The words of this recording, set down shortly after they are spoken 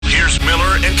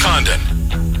Condon.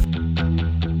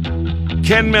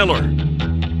 Ken Miller.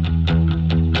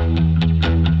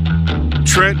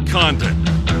 Trent Condon.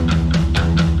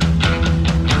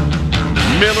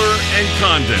 Miller and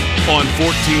Condon on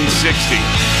 1460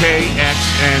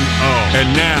 KXNO.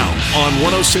 And now on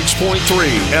 106.3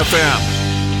 FM.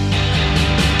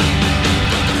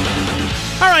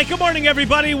 All right, good morning,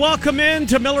 everybody. Welcome in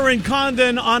to Miller and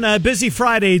Condon on a busy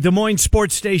Friday. Des Moines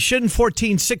Sports Station,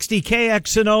 1460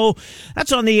 KXNO.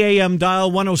 That's on the AM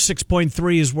dial.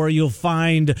 106.3 is where you'll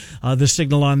find the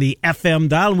signal on the FM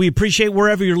dial. We appreciate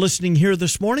wherever you're listening here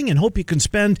this morning and hope you can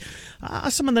spend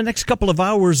some of the next couple of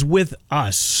hours with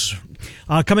us.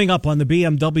 Coming up on the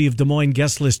BMW of Des Moines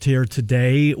guest list here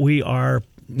today, we are,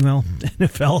 well,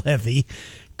 NFL heavy.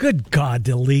 Good God,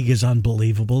 the league is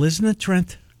unbelievable, isn't it,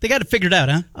 Trent? They got it figured out,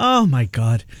 huh? Oh, my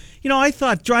God. You know, I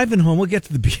thought driving home, we'll get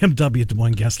to the BMW Des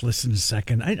Moines guest list in a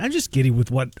second. I'm just giddy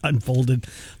with what unfolded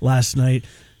last night.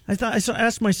 I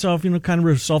asked myself, you know, kind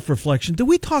of self-reflection, do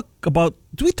we talk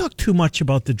too much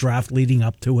about the draft leading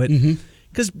up to it?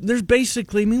 Because there's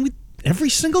basically, every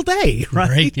single day,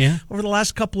 right? Yeah. Over the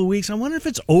last couple of weeks. I wonder if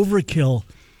it's overkill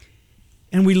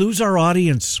and we lose our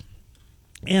audience.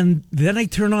 And then I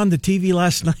turn on the TV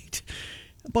last night.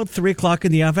 About 3 o'clock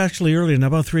in the afternoon, actually earlier than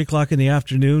about 3 o'clock in the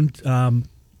afternoon.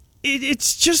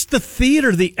 It's just the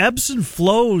theater, the ebbs and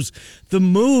flows, the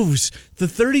moves, the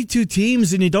 32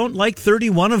 teams, and you don't like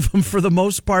 31 of them for the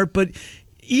most part, but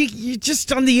you're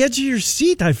just on the edge of your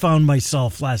seat, I found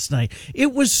myself last night.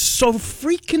 It was so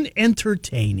freaking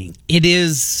entertaining. It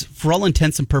is, for all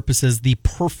intents and purposes, the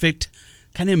perfect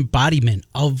kind of embodiment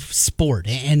of sport.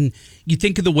 And you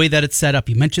think of the way that it's set up.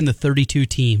 You mentioned the 32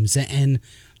 teams, and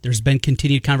there's been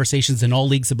continued conversations in all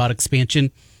leagues about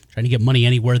expansion, trying to get money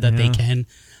anywhere that they can.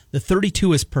 The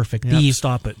 32 is perfect.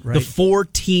 Stop it, right? The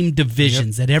 4-team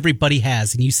divisions that everybody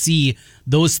has, and you see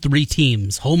those 3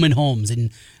 teams, home and homes,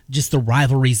 and just the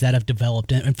rivalries that have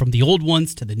developed, and from the old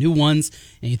ones to the new ones.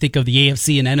 And you think of the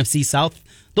AFC and NFC South,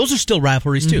 those are still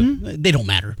rivalries too. They don't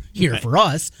matter here for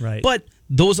us, but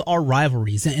those are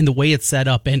rivalries, and the way it's set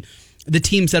up, and the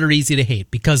teams that are easy to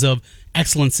hate because of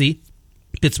excellency,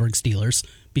 Pittsburgh Steelers,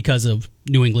 because of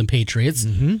New England Patriots,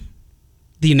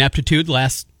 the ineptitude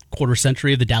last quarter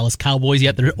century of the Dallas Cowboys,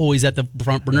 yet they're always at the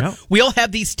front burner. Yep. We all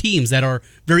have these teams that are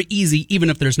very easy, even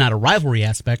if there's not a rivalry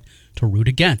aspect, to root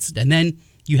against. And then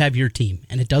you have your team,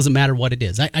 and it doesn't matter what it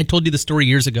is. I told you the story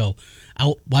years ago,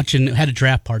 out watching, had a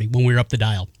draft party when we were up the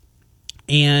dial.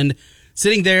 And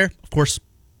sitting there, of course,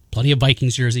 plenty of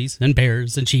Vikings jerseys, and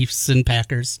Bears, and Chiefs, and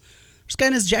Packers. This guy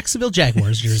in his Jacksonville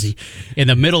Jaguars jersey in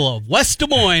the middle of West Des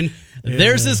Moines.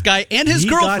 There's this guy and his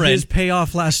girlfriend. He got his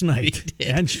payoff last night.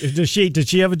 And did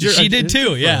she have a jersey? She did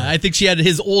too, yeah. I think she had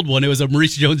his old one. It was a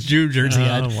Maurice Jones-Drew jersey.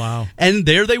 Oh, wow. And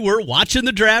there they were watching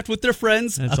the draft with their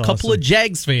friends, That's a couple of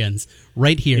Jags fans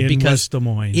right here. In because West Des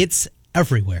Moines. It's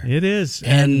everywhere. It is.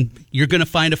 And you're going to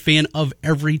find a fan of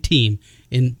every team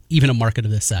in even a market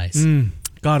of this size.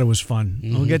 God, it was fun.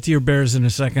 We'll get to your Bears in a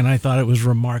second. I thought it was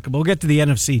remarkable. We'll get to the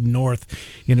NFC North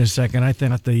in a second. I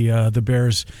thought the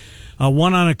Bears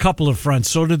won on a couple of fronts.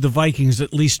 So did the Vikings,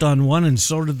 at least on one, and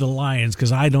so did the Lions,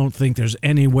 because I don't think there's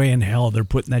any way in hell they're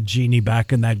putting that genie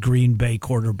back in that Green Bay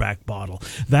quarterback bottle.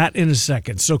 That in a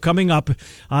second. So coming up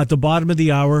at the bottom of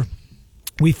the hour,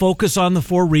 we focus on the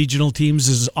 4 regional teams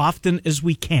as often as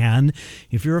we can.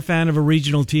 If you're a fan of a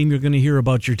regional team, you're going to hear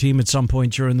about your team at some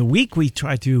point during the week. We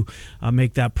try to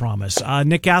make that promise.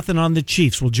 Nick Athan on the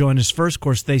Chiefs will join us first. Of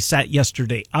course, they sat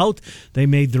yesterday out. They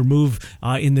made their move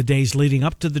in the days leading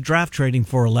up to the draft, trading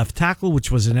for a left tackle,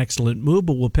 which was an excellent move.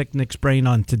 But we'll pick Nick's brain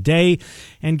on today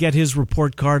and get his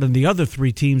report card on the other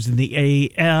 3 teams in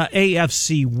the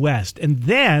AFC West. And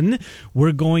then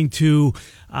we're going to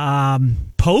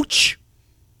poach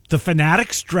the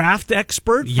Fanatics draft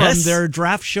expert from their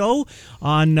draft show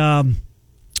on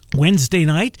Wednesday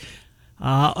night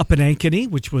up in Ankeny,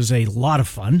 which was a lot of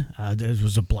fun. It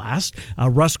was a blast.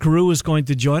 Russ Carew is going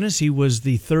to join us. He was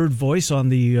the 3rd voice on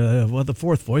the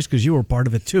 4th voice, because you were part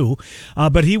of it too.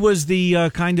 But he was the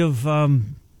kind of, I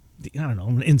don't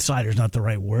know, insider's not the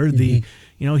right word.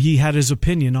 He had his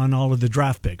opinion on all of the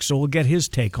draft picks. So we'll get his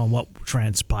take on what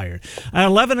transpired. At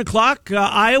 11 o'clock,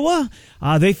 Iowa,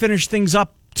 they finished things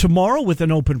up tomorrow with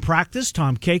an open practice.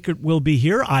 Tom Kakert will be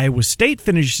here. Iowa State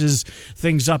finishes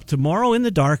things up tomorrow in the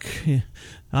dark, in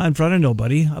front of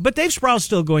nobody. But Dave Sprough's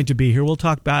still going to be here. We'll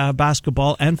talk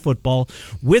basketball and football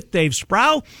with Dave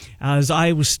Sproul as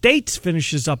Iowa State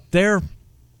finishes up their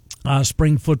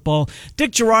spring football.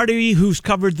 Dick Girardi, who's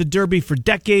covered the Derby for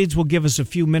decades, will give us a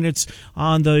few minutes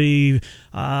on the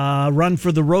Run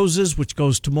for the Roses, which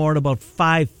goes tomorrow at about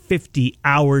 5:50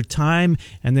 our time,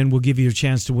 and then we'll give you a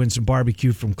chance to win some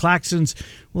barbecue from Claxons.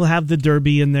 We'll have the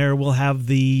Derby in there. We'll have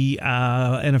the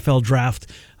NFL draft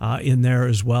in there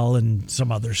as well, and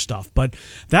some other stuff. But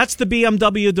that's the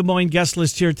BMW Des Moines guest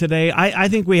list here today. I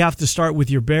think we have to start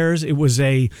with your Bears. It was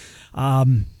a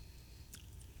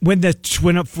When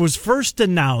it was first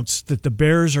announced that the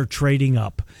Bears are trading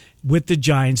up with the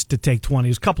Giants to take 20,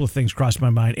 a couple of things crossed my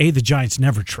mind. A, the Giants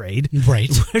never trade.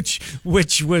 Right.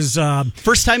 Which was...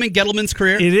 first time in Gettleman's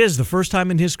career? It is the first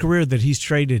time in his career that he's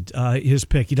traded his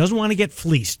pick. He doesn't want to get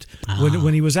fleeced.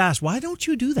 When he was asked, why don't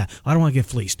you do that? I don't want to get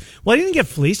fleeced. Well, he didn't get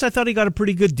fleeced. I thought he got a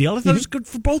pretty good deal. I thought it was good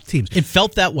for both teams. It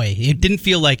felt that way. It didn't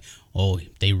feel like, oh,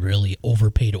 they really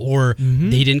overpaid or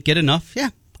they didn't get enough. Yeah.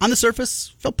 On the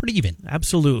surface, felt pretty even.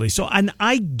 Absolutely. So, and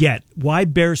I get why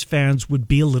Bears fans would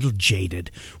be a little jaded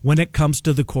when it comes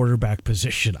to the quarterback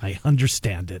position. I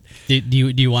understand it. Do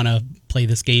you want to play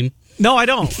this game? No, I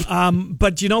don't.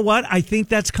 But you know what? I think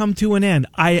that's come to an end.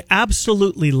 I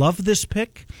absolutely love this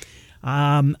pick.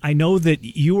 I know that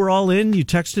you were all in. You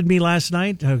texted me last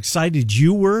night how excited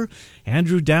you were.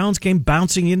 Andrew Downs came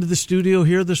bouncing into the studio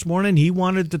here this morning. He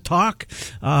wanted to talk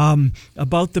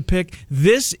about the pick.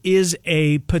 This is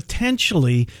a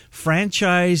potentially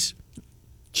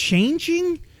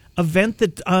franchise-changing event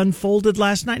that unfolded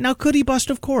last night. Now, could he bust?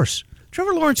 Of course.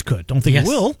 Trevor Lawrence could. Don't think he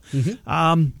will.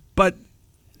 But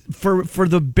for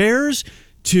the Bears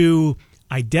to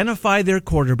identify their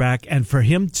quarterback and for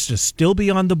him to still be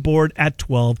on the board at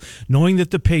 12, knowing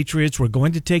that the Patriots were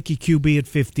going to take a QB at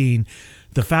 15,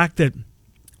 the fact that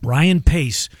Ryan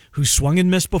Pace, who swung and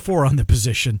missed before on the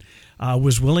position,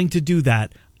 was willing to do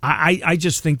that, I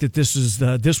just think that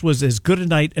this was as good a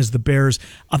night as the Bears.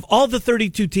 Of all the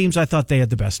 32 teams, I thought they had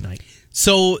the best night.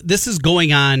 So this is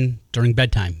going on during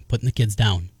bedtime, putting the kids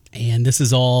down. And this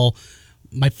is all,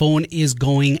 my phone is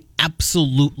going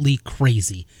absolutely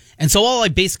crazy. And so all I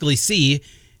basically see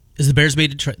is the Bears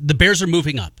the Bears are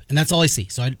moving up, and that's all I see.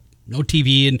 So no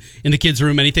TV in the kids'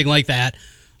 room, anything like that.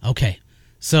 Okay,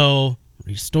 so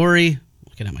read a story,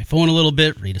 looking at my phone a little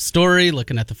bit, read a story,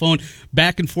 looking at the phone,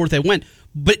 back and forth I went.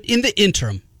 But in the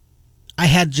interim, I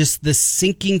had just this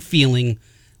sinking feeling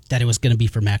that it was going to be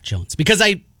for Mac Jones, because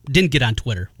I didn't get on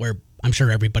Twitter, where I'm sure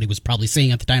everybody was probably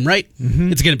saying at the time, right?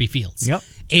 It's going to be Fields. Yep.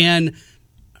 And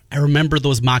I remember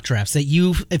those mock drafts that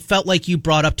it felt like you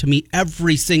brought up to me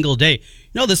every single day.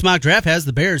 This mock draft has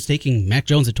the Bears taking Mac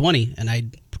Jones at 20, and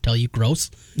I'd tell you gross,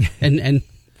 and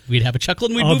we'd have a chuckle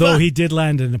and we'd move on. Although he did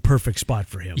land in a perfect spot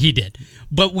for him. He did.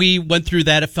 But we went through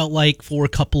that, it felt like, for a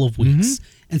couple of weeks.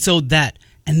 And so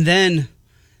and then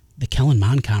the Kellen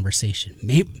Mond conversation.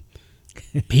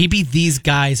 Maybe these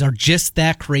guys are just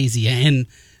that crazy, and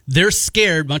they're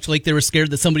scared, much like they were scared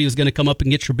that somebody was going to come up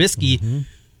and get Trubisky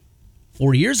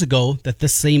 4 years ago, that the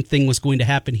same thing was going to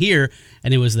happen here,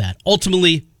 and it was that.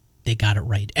 Ultimately, they got it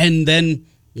right. And then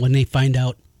when they find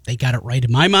out they got it right,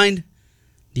 in my mind,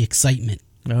 the excitement.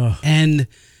 And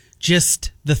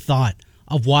just the thought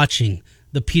of watching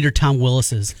the Peter Tom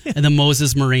Willises and the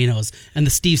Moses Morenos and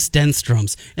the Steve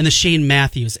Stenstroms and the Shane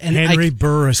Matthews. And Henry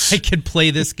Burris. I could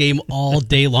play this game all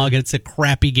day long, and it's a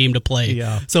crappy game to play.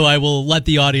 Yeah. So I will let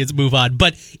the audience move on.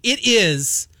 But it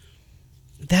is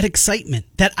that excitement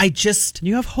that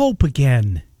You have hope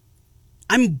again.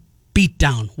 I'm beat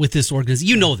down with this organization.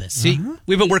 You know this. See,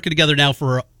 we've been working together now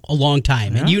for a long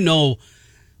time, and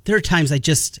there are times I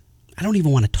don't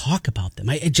even want to talk about them.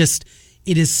 It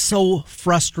is so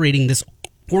frustrating, this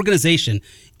organization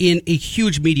in a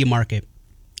huge media market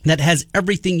that has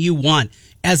everything you want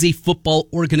as a football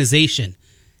organization,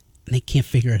 and they can't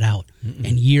figure it out.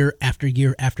 And year after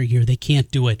year after year, they can't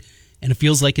do it. And it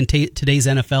feels like in today's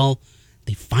NFL,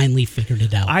 they finally figured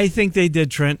it out. I think they did,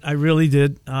 Trent. I really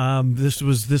did. This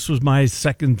was my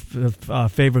second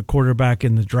favorite quarterback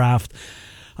in the draft.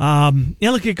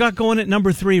 Look, it got going at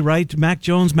number 3, right? Mac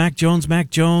Jones.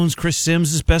 Chris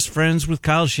Sims is best friends with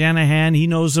Kyle Shanahan. He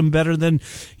knows him better than,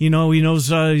 he knows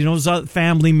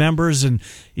family members, and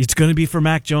it's going to be for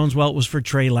Mac Jones. Well, it was for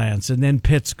Trey Lance, and then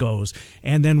Pitts goes.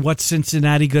 And then what's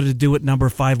Cincinnati going to do at number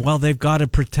 5? Well, they've got to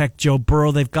protect Joe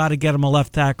Burrow. They've got to get him a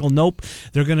left tackle. Nope.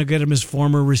 They're going to get him his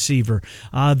former receiver.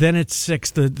 Then at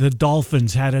 6, the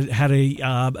Dolphins had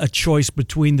a choice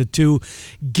between the two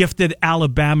gifted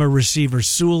Alabama receivers.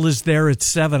 Sewell is there at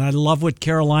 7. I love what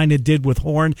Carolina did with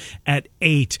Horn at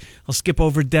 8. I'll skip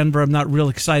over Denver. I'm not real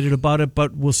excited about it,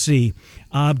 but we'll see.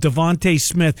 Devontae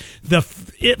Smith. The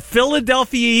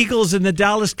Philadelphia Eagles and the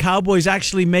Dallas Cowboys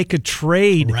actually make a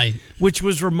trade, Right. which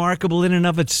was remarkable in and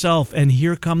of itself. And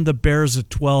here come the Bears at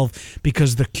 12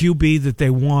 because the QB that they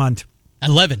want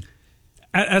 11.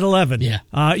 At 11. Yeah.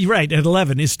 You're right. At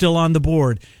 11 is still on the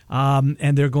board.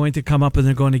 And they're going to come up and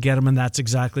they're going to get him, and that's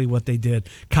exactly what they did.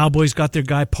 Cowboys got their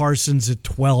guy Parsons at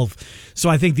 12. So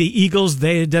I think the Eagles,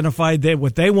 they identified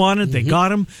what they wanted. They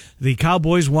got him. The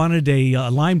Cowboys wanted a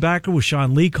linebacker with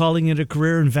Sean Lee calling it a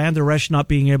career and Van Der Esch not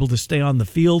being able to stay on the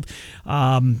field.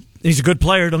 He's a good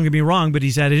player, don't get me wrong, but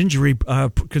he's had injury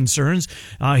concerns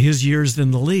his years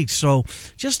in the league. So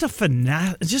just a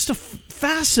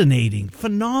fascinating,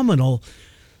 phenomenal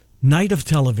night of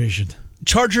television.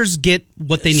 Chargers get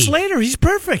what they need. Slater, he's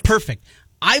perfect. Perfect.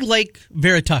 I like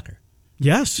Vera Tucker.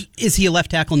 Yes. Is he a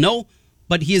left tackle? No,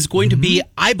 but he is going to be,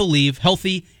 I believe,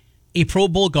 healthy, a Pro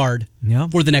Bowl guard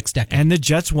for the next decade. And the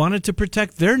Jets wanted to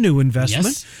protect their new investment.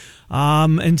 Yes.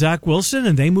 And Zach Wilson,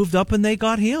 and they moved up and they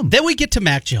got him. Then we get to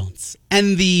Mac Jones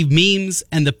and the memes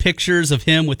and the pictures of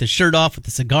him with his shirt off, with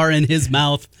the cigar in his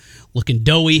mouth, looking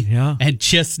doughy, and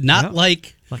just not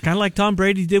like... Kind of like Tom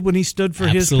Brady did when he stood for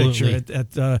his picture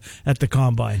at the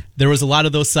Combine. There was a lot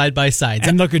of those side-by-sides.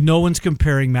 And look, no one's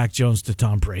comparing Mac Jones to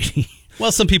Tom Brady.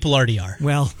 Well, some people already are.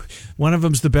 Well, one of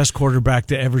them's the best quarterback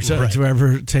to ever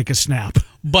take a snap.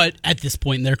 But at this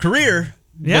point in their career,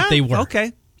 what they were.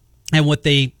 Okay. And what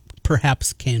they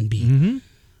perhaps can be.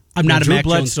 I'm not a Mac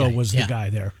Jones guy. Drew Bledsoe was the guy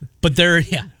there. But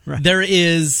there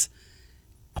is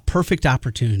a perfect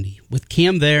opportunity with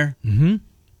Cam there.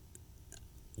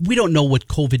 We don't know what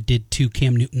COVID did to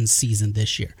Cam Newton's season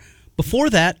this year. Before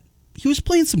that, he was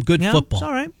playing some good football. It's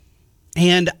all right.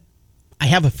 And I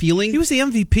have a feeling... He was the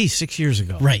MVP 6 years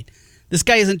ago. Right. This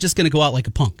guy isn't just going to go out like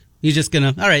a punk. He's just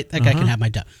going to, all right, that guy can have my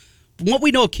dub. From what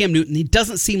we know of Cam Newton, he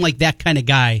doesn't seem like that kind of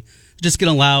guy just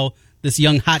going to allow this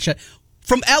young hotshot.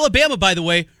 From Alabama, by the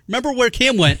way. Remember where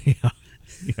Cam went? Yeah.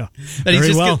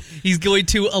 And he's going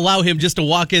to allow him just to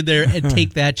walk in there and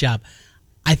take that job.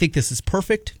 I think this is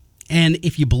perfect. And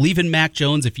if you believe in Mac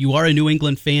Jones, if you are a New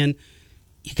England fan,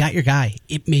 you got your guy.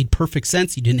 It made perfect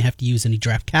sense. You didn't have to use any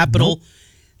draft capital. Nope.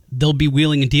 They'll be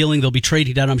wheeling and dealing. They'll be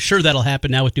trading out. I'm sure that'll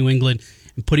happen now with New England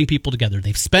and putting people together.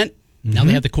 They've spent. Now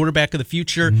they have the quarterback of the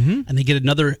future, and they get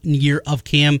another year of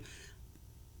Cam.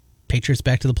 Patriots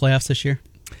back to the playoffs this year?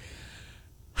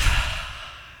 I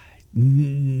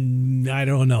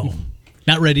don't know.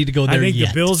 Not ready to go there yet.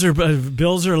 I think the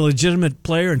Bills are a legitimate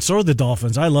player, and so are the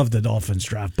Dolphins. I love the Dolphins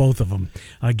draft, both of them.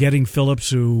 Getting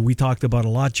Phillips, who we talked about a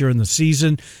lot during the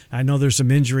season. I know there's some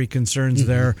injury concerns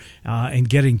there, and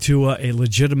getting Tua, a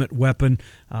legitimate weapon.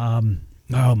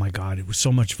 Oh, my God. It was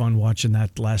so much fun watching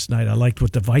that last night. I liked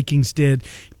what the Vikings did,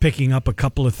 picking up a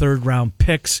couple of third-round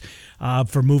picks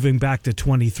for moving back to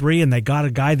 23, and they got a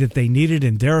guy that they needed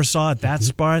in Darisaw at that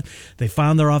spot. They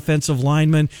found their offensive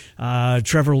lineman.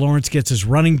 Trevor Lawrence gets his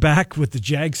running back with the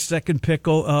Jags' second pick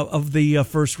of the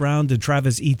first round, and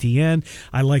Travis Etienne.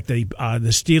 I like the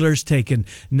Steelers taking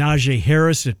Najee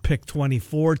Harris at pick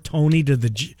 24. Tony to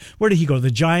where did he go?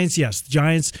 The Giants? Yes, the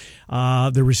Giants,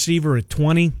 the receiver at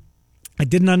 20. I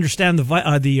didn't understand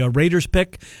the Raiders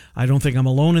pick. I don't think I'm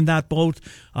alone in that boat.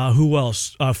 Who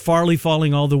else? Farley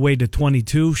falling all the way to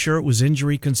 22. Sure, it was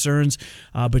injury concerns,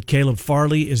 but Caleb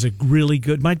Farley is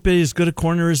might be as good a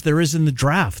corner as there is in the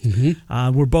draft.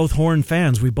 We're both Horn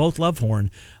fans. We both love Horn.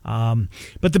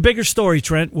 But the bigger story,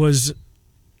 Trent, was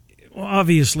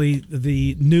obviously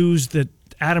the news that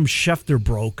Adam Schefter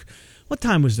broke. What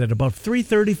time was that? About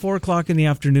 3:30, 4 o'clock in the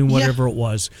afternoon, whatever it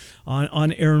was,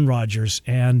 on Aaron Rodgers.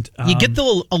 And you get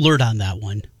the alert on that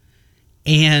one.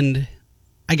 And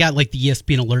I got like the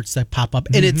ESPN alerts that pop up.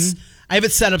 And I have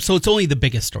it set up so it's only the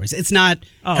biggest stories. It's not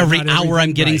every hour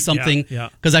I'm getting something,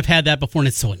 because I've had that before and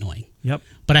it's so annoying. Yep.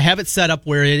 But I have it set up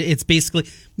where it's basically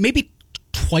maybe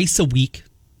twice a week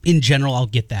in general I'll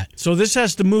get that. So this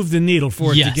has to move the needle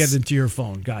for it to get into your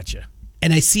phone. Gotcha.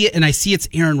 And I see it, and I see it's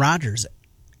Aaron Rodgers.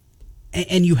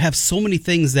 And you have so many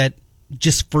things that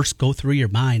just first go through your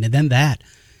mind, and then that.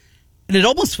 And it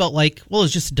almost felt like, well,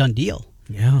 it's just a done deal.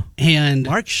 Yeah. And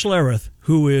Mark Schlereth,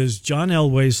 who is John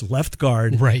Elway's left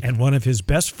guard and one of his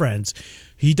best friends,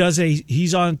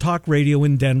 he's on talk radio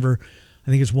in Denver. I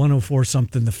think it's 104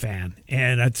 something The Fan,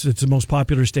 and it's the most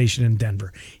popular station in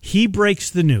Denver. He breaks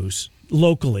the news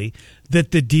locally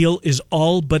that the deal is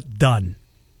all but done.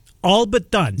 All but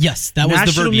done. Yes, that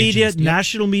was the verbiage.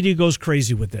 National media goes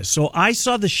crazy with this. So I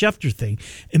saw the Schefter thing,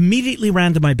 immediately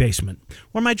ran to my basement,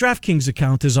 where my DraftKings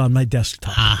account is on my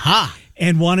desktop. Aha.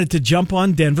 And wanted to jump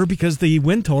on Denver because the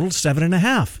win total is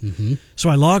 7.5. So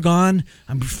I log on.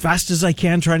 I'm as fast as I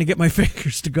can trying to get my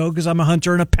fingers to go because I'm a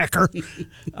hunter and a pecker.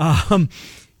 And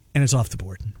it's off the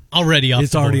board. Already off the board.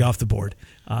 It's already off the board.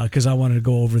 because I wanted to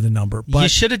go over the number. But you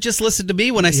should have just listened to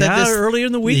me when I said this earlier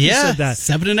in the week. You said that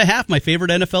 7.5, my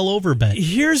favorite NFL over bet.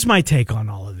 Here's my take on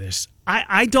all of this.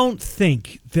 I don't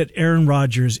think that Aaron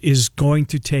Rodgers is going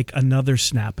to take another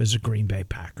snap as a Green Bay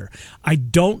Packer. I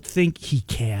don't think he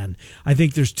can. I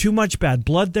think there's too much bad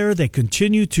blood there. They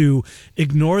continue to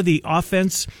ignore the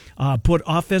offense, put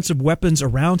offensive weapons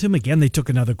around him. Again, they took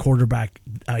another cornerback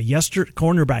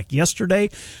yesterday.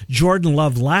 Jordan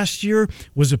Love last year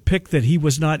was a pick that he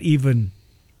was not even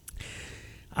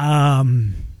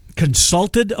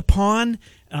consulted upon.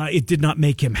 It did not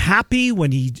make him happy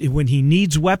when he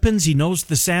needs weapons. He knows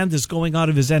the sand is going out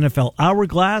of his NFL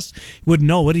hourglass. He wouldn't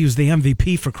know it. He was the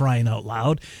MVP, for crying out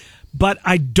loud. But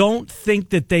I don't think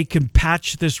that they can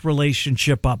patch this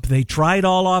relationship up. They tried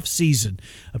all off season.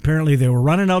 Apparently, they were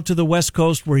running out to the West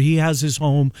Coast where he has his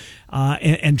home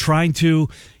and trying to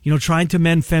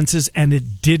mend fences, and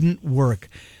it didn't work.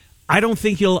 I don't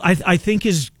think I think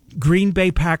his Green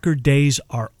Bay Packer days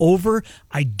are over.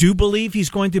 I do believe he's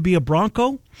going to be a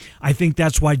Bronco. I think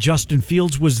that's why Justin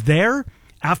Fields was there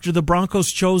after the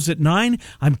Broncos chose at 9.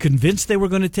 I'm convinced they were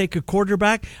going to take a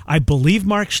quarterback. I believe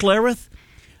Mark Schlereth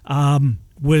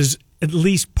was at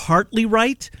least partly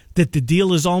right that the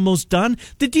deal is almost done.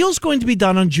 The deal's going to be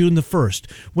done on June the 1st,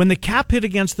 when the cap hit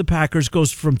against the Packers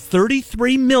goes from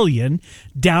 $33 million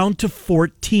down to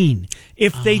 $14.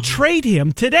 If they trade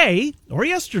him today or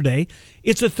yesterday,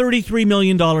 it's a $33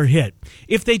 million hit.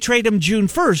 If they trade him June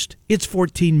 1st, it's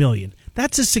 $14 million.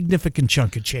 That's a significant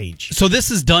chunk of change. So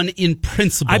this is done in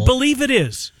principle. I believe it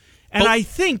is. And I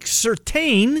think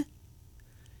Surtain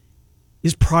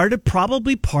is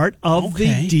probably part of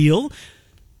the deal.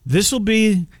 This will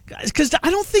be, because I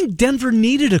don't think Denver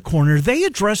needed a corner. They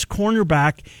addressed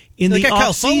cornerback in the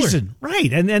offseason.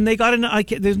 Right. And they got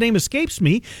his name escapes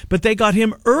me, but they got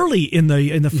him early in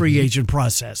the free agent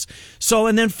process. So,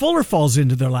 and then Fuller falls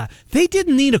into their lap. They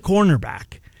didn't need a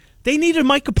cornerback. They needed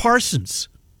Micah Parsons.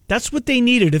 That's what they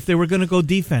needed if they were going to go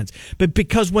defense. But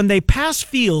because when they passed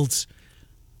Fields,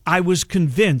 I was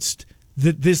convinced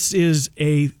that this is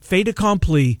a fait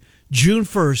accompli. June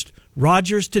 1st,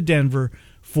 Rodgers to Denver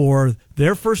for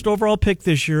their first overall pick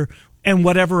this year and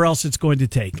whatever else it's going to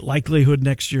take. Likelihood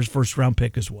next year's first-round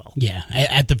pick as well. Yeah,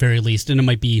 at the very least. And it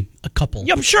might be a couple.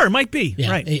 Yeah, sure, it might be.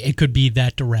 Yeah, right. It could be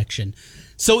that direction.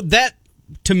 So that,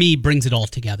 to me, brings it all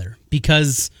together.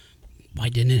 Because why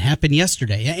didn't it happen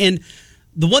yesterday? And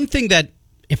the one thing that,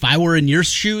 if I were in your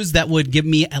shoes, that would give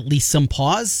me at least some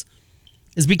pause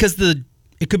is because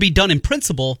it could be done in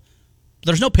principle.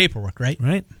 There's no paperwork, right?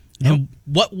 Right. And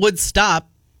what would stop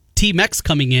Team X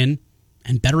coming in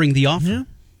and bettering the offer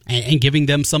and giving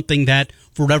them something that,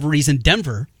 for whatever reason,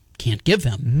 Denver can't give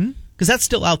them? Because that's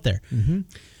still out there.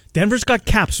 Denver's got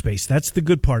cap space. That's the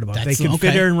good part about it. They can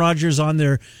fit Aaron Rodgers on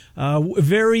their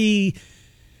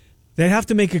They have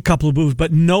to make a couple of moves,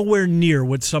 but nowhere near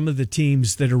what some of the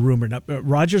teams that are rumored.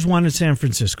 Rodgers wanted San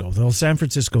Francisco. Though San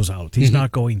Francisco's out. He's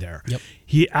not going there. Yep.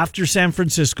 After San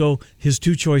Francisco, his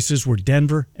two choices were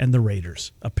Denver and the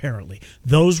Raiders, apparently.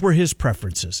 Those were his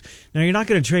preferences. Now, you're not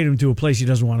going to trade him to a place he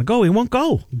doesn't want to go. He won't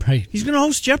go. Right. He's going to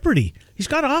host Jeopardy. He's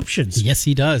got options. Yes,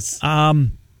 he does.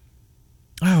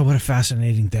 Oh, what a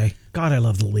fascinating day. God, I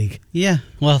love the league. Yeah,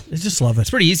 well, I just love it.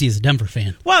 It's pretty easy as a Denver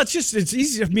fan. Well, it's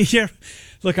easy for me here.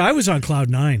 Look, I was on cloud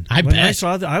nine. When I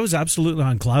saw that, I was absolutely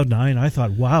on cloud nine. I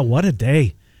thought, wow, what a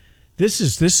day. This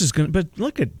is going to, but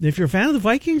look at, if you're a fan of the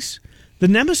Vikings, the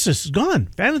nemesis is gone.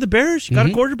 Fan of the Bears, you got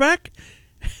a quarterback,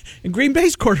 and Green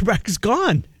Bay's quarterback is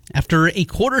gone. After a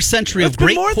quarter century of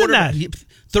great quarterback,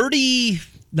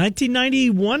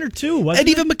 1991 or 2, wasn't and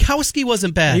it? even Mikowski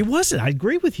wasn't bad. He wasn't. I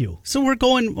agree with you. So we're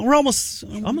almost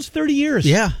 30 years.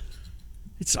 Yeah.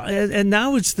 And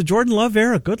now it's the Jordan Love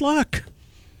era. Good luck.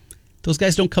 Those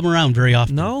guys don't come around very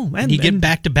often. No. And you get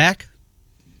back to back,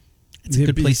 it's a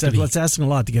good place to be. Let's ask him a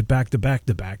lot to get back to back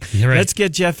to back. Right. Let's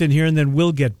get Jeff in here, and then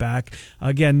we'll get back.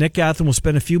 Again, Nick Athan, will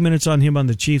spend a few minutes on him on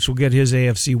the Chiefs. We'll get his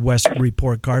AFC West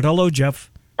report card. Hello, Jeff.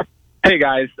 Hey,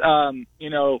 guys.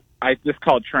 I just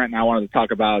called Trent, and I wanted to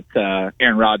talk about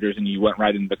Aaron Rodgers, and you went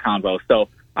right into the convo. So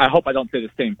I hope I don't say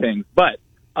the same things. But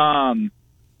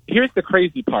here's the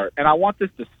crazy part, and I want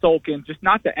this to soak in, just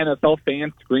not the NFL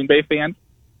fans, Green Bay fans.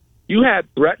 You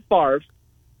had Brett Favre,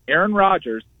 Aaron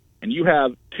Rodgers, and you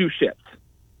have two ships.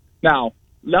 Now,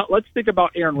 let's think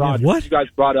about Aaron Rodgers. What? You guys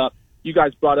brought up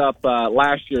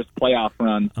last year's playoff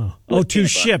run. Oh, two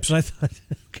ships. I thought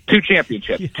two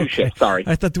championships. Two ships. Sorry.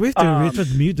 I thought we have to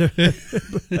mute.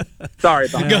 Sorry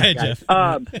about that. Go ahead, guys.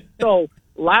 Jeff. So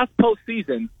last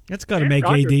postseason. That's got to make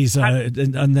AD's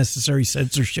unnecessary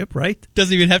censorship, right?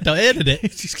 Doesn't even have to edit it.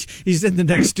 He's in the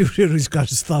next studio. He's got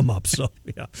his thumb up. So,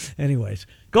 yeah. Anyways,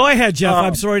 go ahead, Jeff.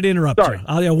 I'm sorry to interrupt you.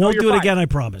 I won't do it again, I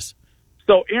promise.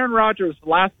 So Aaron Rodgers'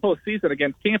 last postseason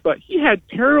against Tampa, he had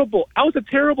terrible – that was a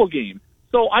terrible game.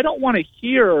 So I don't want to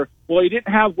hear, well, he didn't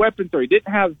have weapons or he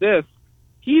didn't have this.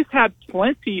 He's had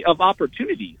plenty of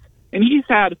opportunities, and he's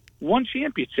had one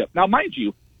championship. Now, mind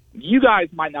you, you guys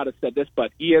might not have said this,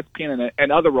 but ESPN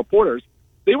and other reporters,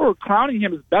 they were crowning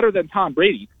him as better than Tom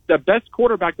Brady, the best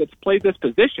quarterback that's played this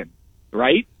position,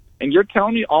 right? And you're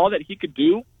telling me all that he could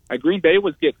do at Green Bay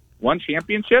was get one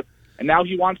championship, and now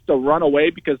he wants to run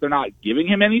away because they're not giving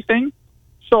him anything?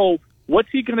 So what's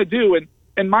he going to do?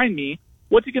 And mind me,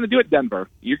 what's he going to do at Denver?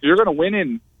 You're going to win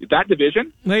in that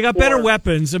division? They got better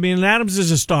weapons. I mean, Adams is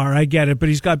a star. I get it, but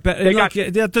he's got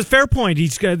better. That's a fair point.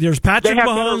 There's Patrick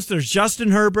Mahomes. There's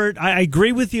Justin Herbert. I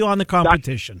agree with you on the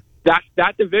competition.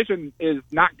 That division is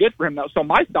not good for him, though. So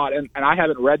my thought, and I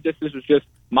haven't read this. This was just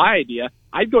my idea.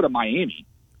 I'd go to Miami.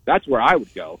 That's where I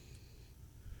would go.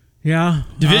 Yeah,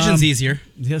 division's easier.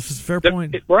 Yes, it's a fair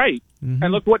point. Right. Mm-hmm.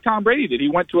 And look what Tom Brady did. He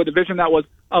went to a division that was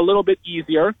a little bit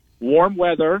easier. Warm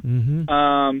weather,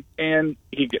 and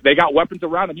they got weapons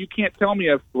around him. You can't tell me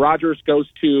if Rodgers goes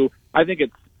to, I think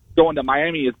it's going to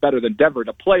Miami is better than Denver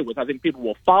to play with. I think people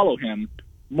will follow him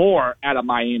more at a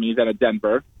Miami than a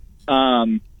Denver.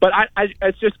 But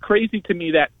it's just crazy to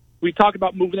me that we talk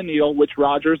about moving the needle, which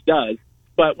Rodgers does,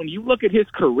 but when you look at his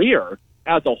career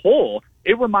as a whole,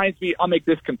 it reminds me, I'll make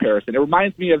this comparison, it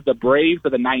reminds me of the Braves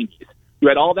of the 90s. You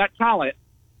had all that talent,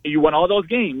 you won all those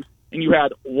games, and you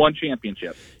had one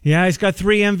championship. Yeah, he's got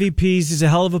 3 MVPs. He's a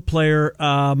hell of a player.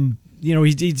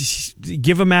 He's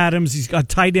give him Adams. He's got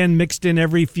tight end mixed in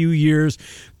every few years.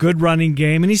 Good running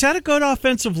game, and he's had a good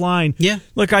offensive line. Yeah,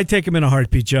 look, I'd take him in a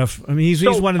heartbeat, Jeff. I mean, he's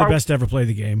one of the best to ever play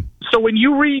the game. So when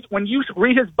you read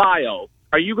his bio,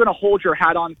 are you going to hold your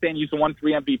hat on saying he's won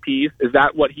 3 MVPs? Is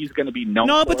that what he's going to be known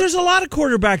for? No, but there's a lot of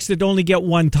quarterbacks that only get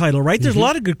one title, right? There's a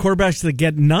lot of good quarterbacks that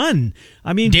get none.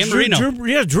 I mean, Drew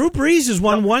Brees has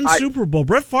won one Super Bowl.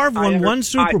 Brett Favre won one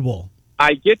Super Bowl.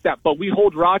 I get that, but we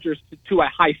hold Rodgers to a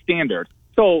high standard.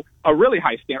 So a really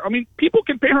high standard. I mean, people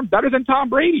compare him better than Tom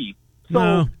Brady. So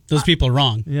no, those people are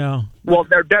wrong. Yeah. Well,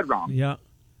 they're dead wrong. Yeah.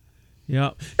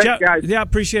 Yeah, thanks, guys. Yeah,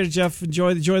 appreciate it, Jeff.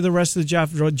 Enjoy the rest of the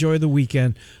Jeff. Enjoy the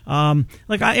weekend. Aaron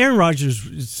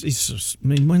Rodgers, he's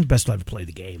one of the best to ever play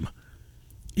the game.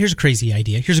 Here's a crazy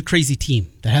idea. Here's a crazy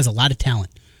team that has a lot of talent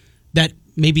that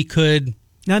maybe could.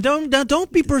 Now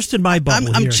don't be bursting my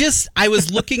bubble. I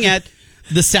was looking at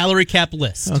the salary cap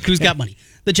list. Okay. Who's got money?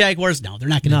 The Jaguars? No, they're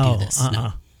not going to do this.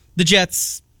 No. The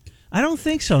Jets? I don't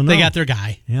think so. No, they got their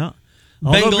guy. Yeah.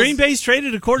 Although Green Bay's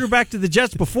traded a quarterback to the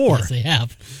Jets before. Yes, they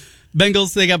have.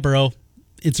 Bengals, they got Burrow.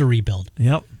 It's a rebuild.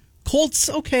 Yep. Colts,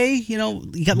 okay. You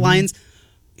got Lions.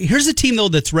 Here's a team, though,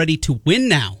 that's ready to win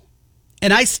now,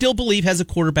 and I still believe has a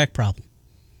quarterback problem.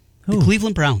 Who? The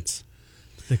Cleveland Browns.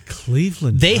 The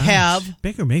Cleveland Browns. Have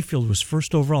Baker Mayfield was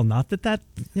first overall. Not that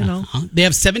They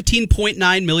have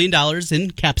 $17.9 million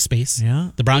in cap space. Yeah.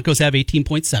 The Broncos have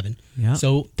 18.7. Yeah.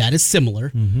 So that is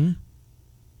similar. Mm-hmm.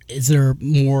 Is there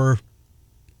more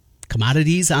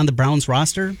commodities on the Browns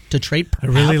roster to trade?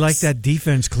 Perhaps? I really like that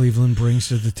defense Cleveland brings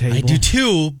to the table. I do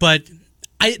too, but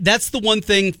that's the one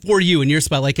thing for you in your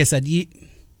spot. Like I said,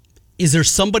 is there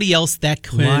somebody else that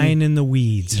could line in the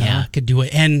weeds? Yeah, could do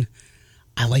it. And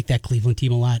I like that Cleveland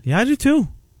team a lot. Yeah, I do too.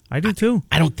 I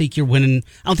don't think you're winning.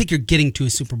 I don't think you're getting to a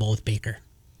Super Bowl with Baker.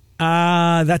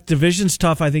 That division's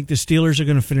tough. I think the Steelers are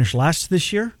going to finish last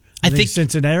this year. I think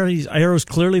Cincinnati's arrow's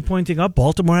clearly pointing up.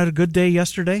 Baltimore had a good day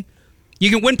yesterday. You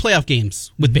can win playoff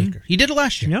games with Baker. He did it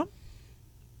last year. Yep.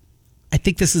 I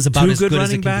think this is about as good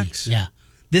as it can be. Yeah.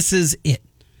 This is it.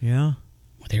 Yeah.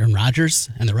 With Aaron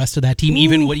Rodgers and the rest of that team,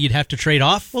 even what you'd have to trade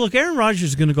off. Well, look, Aaron Rodgers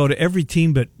is going to go to every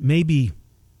team but maybe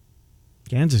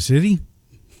Kansas City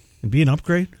and be an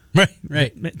upgrade.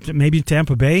 Right. Maybe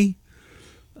Tampa Bay.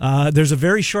 There's a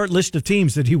very short list of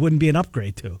teams that he wouldn't be an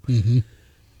upgrade to. Mm-hmm.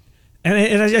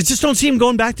 And I just don't see him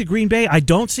going back to Green Bay. I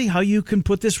don't see how you can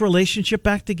put this relationship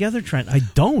back together, Trent. I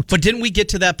don't. But didn't we get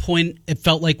to that point, it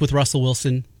felt like with Russell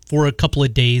Wilson, for a couple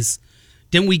of days?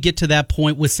 Didn't we get to that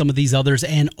point with some of these others?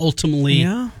 And ultimately,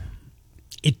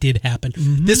 it did happen.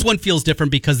 Mm-hmm. This one feels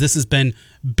different because this has been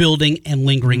building and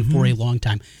lingering for a long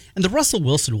time. And the Russell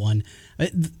Wilson one,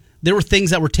 there were things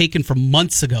that were taken from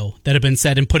months ago that have been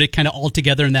said and put it kind of all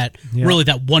together in that really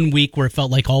that 1 week where it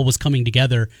felt like all was coming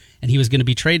together and he was going to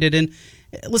be traded. And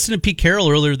listen to Pete Carroll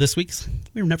earlier this week.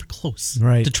 We were never close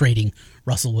to trading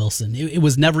Russell Wilson. It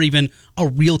was never even a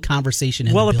real conversation.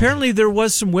 In the building. Apparently there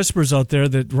was some whispers out there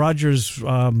that Rodgers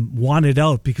wanted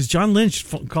out because John Lynch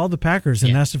called the Packers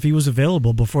and asked if he was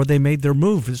available before they made their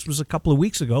move. This was a couple of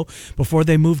weeks ago before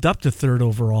they moved up to 3rd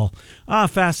overall.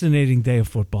 Fascinating day of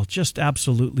football. Just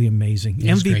absolutely amazing.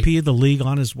 MVP great. of the league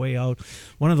on his way out.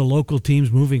 One of the local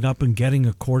teams moving up and getting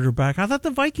a quarterback. I thought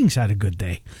the Vikings had a good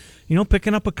day.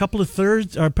 Picking up a couple of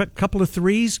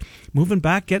threes, moving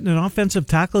back, getting an offensive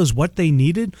tackle is what they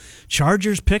needed.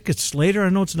 Chargers pick at Slater. I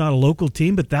know it's not a local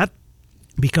team, but that,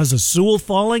 because of Sewell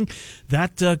falling,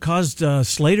 that caused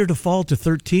Slater to fall to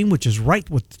 13, which is right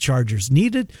what the Chargers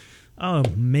needed. Oh,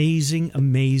 amazing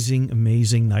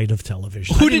night of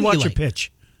television. Who I didn't watch you like? A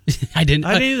pitch. I didn't.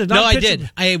 I didn't either. No, I did.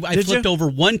 I flipped you? over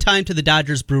one time to the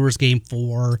Dodgers-Brewers game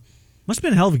for... Must have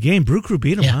been a hell of a game. Brew Crew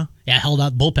beat him, huh? Yeah, held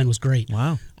out. Bullpen was great.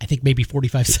 Wow. I think maybe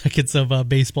 45 seconds of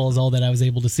baseball is all that I was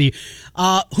able to see.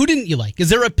 Who didn't you like? Is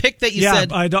there a pick that you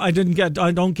said? I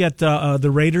don't get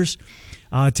the Raiders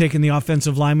taking the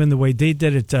offensive lineman the way they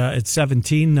did it at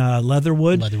 17,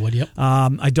 Leatherwood. Leatherwood, yep.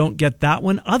 I don't get that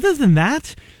one. Other than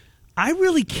that, I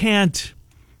really can't.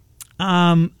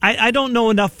 I don't know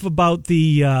enough about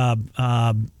the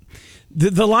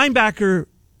linebacker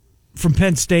from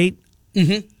Penn State.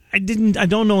 Mm-hmm. I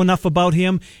don't know enough about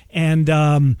him, and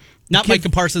not Micah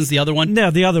Parsons, the other one. No,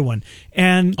 the other one,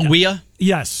 and Awia.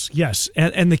 Yes,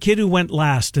 and the kid who went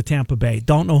last to Tampa Bay.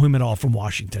 Don't know him at all from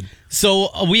Washington. So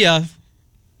Awia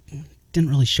didn't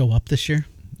really show up this year.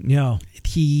 No,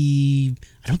 I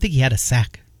don't think he had a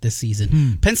sack this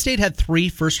season. Penn State had 3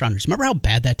 first-rounders. Remember how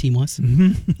bad that team was?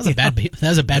 Mm-hmm. That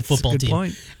was a bad football team.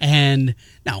 Point. And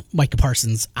now Micah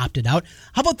Parsons opted out.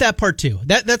 How about that part 2?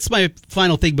 That's my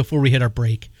final thing before we hit our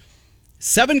break.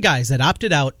 7 guys that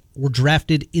opted out were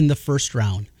drafted in the first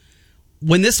round.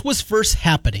 When this was first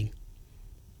happening,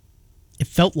 it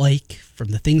felt like, from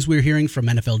the things we were hearing from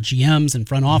NFL GMs and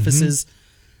front offices,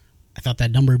 I thought that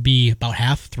number would be about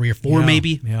half, 3 or 4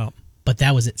 maybe. Yeah. But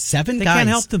that was it. 7 they guys. They can't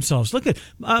help themselves. Look at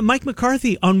Mike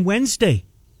McCarthy on Wednesday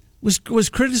was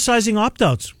criticizing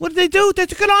opt-outs. What did they do? They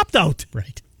took an opt-out.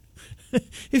 Right.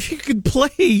 If you could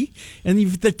play and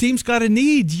the team's got a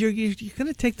need, you're going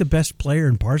to take the best player,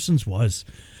 and Parsons was.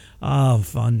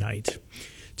 Fun night.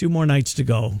 2 more nights to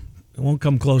go. It won't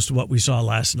come close to what we saw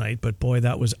last night, but boy,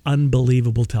 that was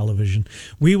unbelievable television.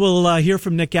 We will hear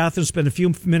from Nick Athan, spend a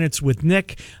few minutes with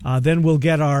Nick. Then we'll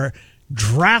get our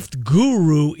draft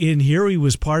guru in here. He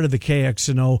was part of the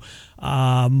KXNO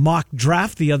mock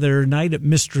draft the other night at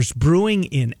Mistress Brewing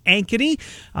in Ankeny.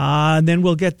 And then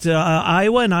we'll get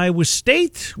Iowa and Iowa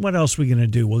State. What else are we going to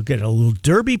do? We'll get a little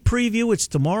Derby preview. It's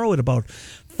tomorrow at about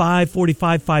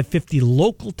 5:45, 5:50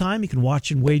 local time. You can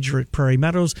watch and wager at Prairie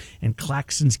Meadows and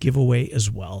Claxon's giveaway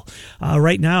as well.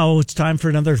 Right now, it's time for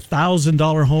another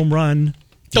 $1,000 home run.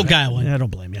 Don't got one. I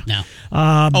don't blame you. No.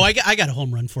 I got a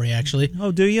home run for you, actually.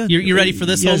 Oh, do you? You ready for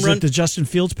this home run? Is it the Justin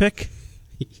Fields pick?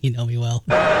 You know me well.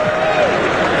 How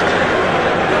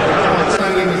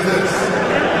exciting is this?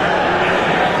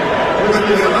 With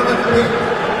the 11th pick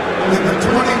in the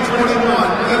 2021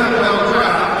 NFL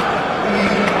Draft, the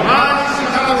mighty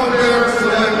Chicago Bears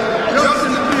select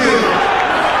Justin Fields.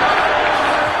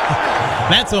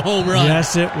 That's a home run.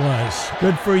 Yes, it was.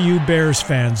 Good for you Bears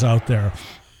fans out there.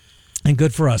 And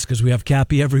good for us, because we have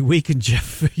Cappy every week and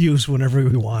Jeff Hughes whenever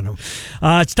we want him.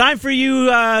 It's time for you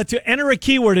to enter a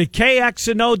keyword at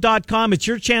kxno.com. It's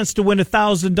your chance to win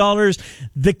 $1,000.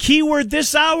 The keyword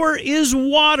this hour is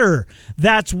water.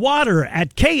 That's water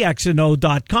at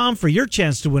kxno.com for your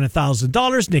chance to win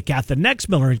 $1,000. Nick Athan next,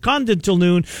 Miller and Condon till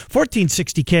noon,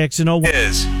 1460 KXNO.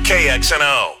 Is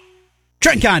KXNO.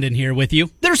 Trent Condon here with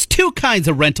you. There's 2 kinds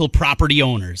of rental property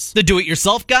owners. The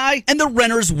do-it-yourself guy and the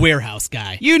renter's warehouse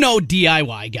guy. You know,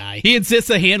 DIY guy. He insists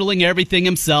on handling everything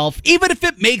himself, even if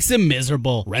it makes him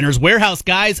miserable. Renter's warehouse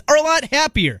guys are a lot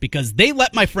happier because they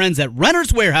let my friends at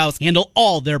Renter's Warehouse handle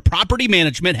all their property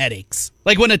management headaches.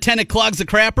 Like when a tenant clogs a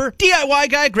crapper, DIY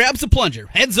guy grabs a plunger,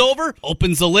 heads over,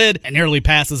 opens the lid, and nearly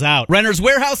passes out. Renter's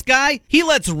Warehouse guy, he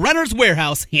lets Renter's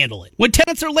Warehouse handle it. When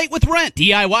tenants are late with rent,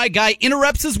 DIY guy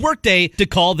interrupts his workday to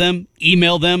call them,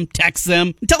 email them, text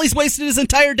them, until he's wasted his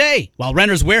entire day. While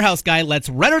Renter's Warehouse guy lets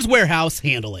Renter's Warehouse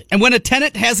handle it. And when a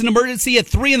tenant has an emergency at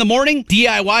 3 in the morning,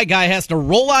 DIY guy has to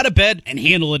roll out of bed and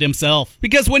handle it himself.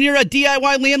 Because when you're a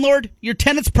DIY landlord, your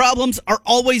tenant's problems are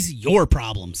always your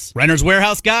problems. Renter's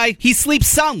Warehouse guy, he sleeps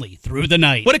soundly through the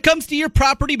night. When it comes to your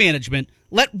property management,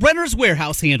 let Renter's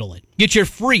Warehouse handle it. Get your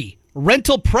free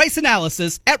rental price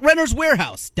analysis at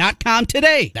renterswarehouse.com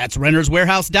today. That's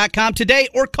renterswarehouse.com today,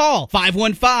 or call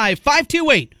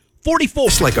 515-528-44.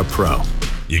 It's like a pro.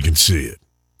 You can see it,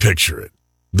 picture it.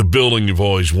 The building you've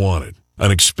always wanted. an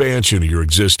expansion of your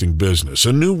existing business,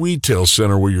 a new retail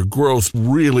center where your growth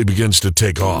really begins to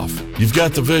take off. You've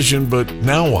got the vision, but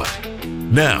now what?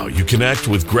 Now you connect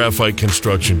with Graphite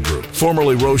Construction Group.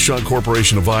 Formerly Roshan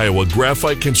Corporation of Iowa,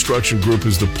 Graphite Construction Group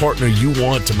is the partner you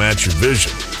want to match your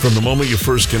vision. From the moment you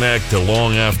first connect to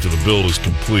long after the build is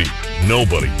complete,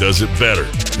 nobody does it better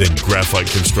than Graphite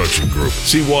Construction Group.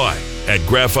 See why at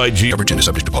Graphite G. Coverage is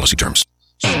subject to policy terms.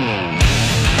 All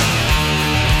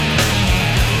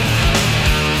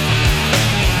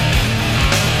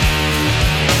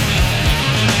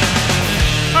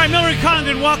right, Miller and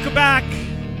Condon, welcome back.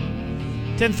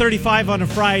 10:35 on a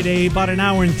Friday, about an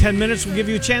hour and 10 minutes. We'll give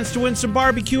you a chance to win some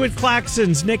barbecue at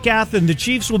Claxons. Nick Athan, the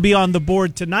Chiefs, will be on the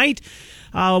board tonight.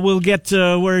 We'll get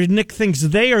where Nick thinks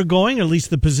they are going, at least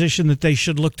the position that they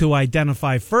should look to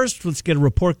identify first. Let's get a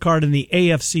report card in the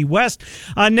AFC West.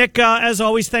 Nick, as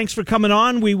always, thanks for coming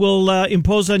on. We will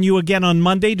impose on you again on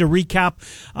Monday to recap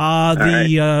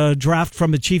the draft from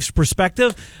the Chiefs'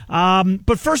 perspective.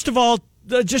 But first of all,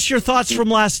 just your thoughts from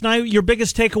last night. Your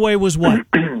biggest takeaway was what?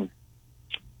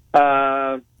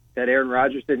 That Aaron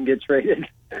Rodgers didn't get traded.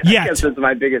 Yet. I guess that's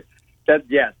my biggest.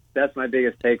 That's my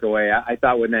biggest takeaway. I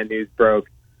thought when that news broke,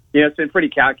 it's been pretty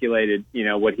calculated.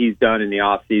 What he's done in the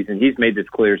off season. He's made this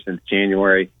clear since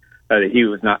January that he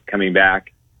was not coming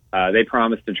back. They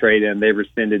promised to trade him. They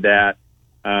rescinded that.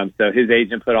 So his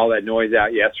agent put all that noise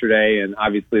out yesterday, and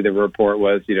obviously the report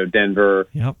was, Denver,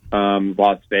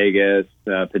 Las Vegas,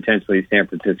 potentially San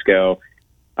Francisco.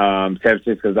 San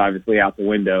Francisco's obviously out the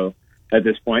window at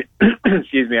this point,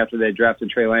 after they drafted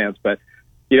Trey Lance. But,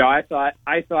 I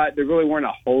thought there really weren't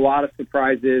a whole lot of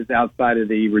surprises outside of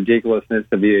the ridiculousness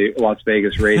of the Las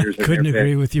Vegas Raiders. Couldn't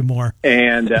agree with you more.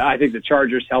 And I think the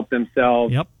Chargers helped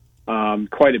themselves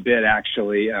quite a bit,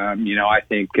 actually. I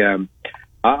think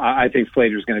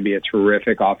Slater's going to be a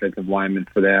terrific offensive lineman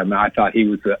for them. I thought he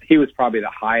was probably the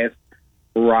highest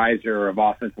riser of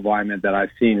offensive linemen that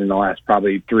I've seen in the last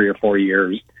probably 3 or 4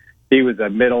 years. He was a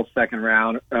middle second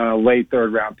round, late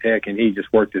third round pick, and he just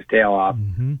worked his tail off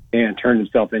and turned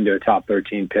himself into a top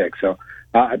 13 pick. So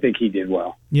I think he did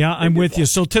well. Yeah, I'm with you.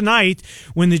 So tonight,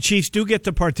 when the Chiefs do get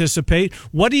to participate,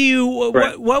 what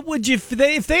would you,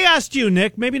 if they asked you,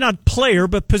 Nick, maybe not player,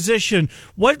 but position,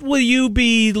 what will you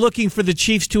be looking for the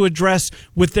Chiefs to address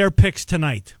with their picks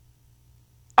tonight?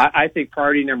 I think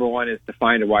priority number one is to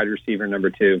find a wide receiver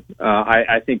number two.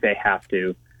 I think they have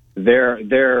to.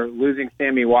 They're losing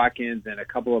Sammy Watkins and a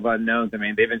couple of unknowns. I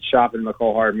mean, they've been shopping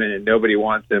McCole Hardman and nobody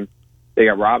wants him. They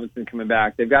got Robinson coming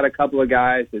back. They've got a couple of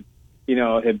guys that,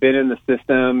 have been in the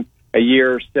system a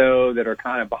year or so that are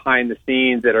kind of behind the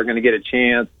scenes that are going to get a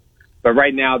chance. But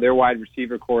right now, their wide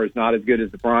receiver core is not as good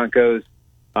as the Broncos.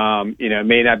 It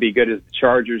may not be good as the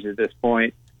Chargers at this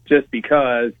point, just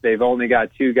because they've only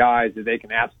got 2 guys that they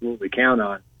can absolutely count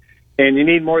on. And you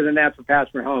need more than that for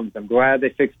Patrick Mahomes. I'm glad they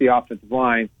fixed the offensive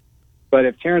line. But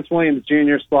if Terrence Williams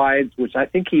Jr. slides, which I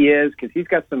think he is, because he's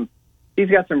got some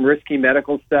risky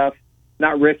medical stuff.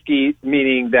 Not risky,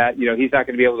 meaning that he's not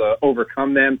going to be able to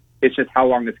overcome them. It's just how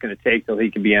long it's going to take till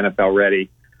he can be NFL ready.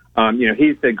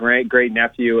 He's the great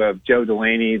nephew of Joe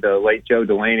Delaney, the late Joe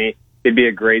Delaney. It'd be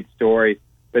a great story.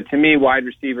 But to me, wide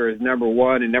receiver is number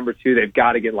one, and number two, they've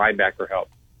got to get linebacker help.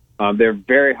 They're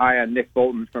very high on Nick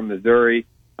Bolton from Missouri.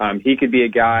 He could be a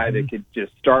guy that could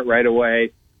just start right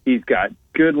away. He's got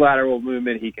good lateral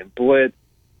movement. He can blitz.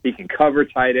 He can cover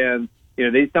tight ends.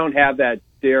 They don't have that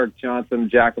Derek Johnson,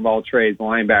 jack of all trades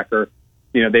linebacker.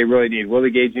 They really need.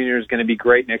 Willie Gay Jr. is going to be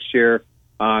great next year.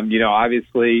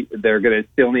 Obviously they're going to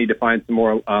still need to find some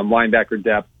more linebacker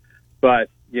depth. But,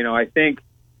 I think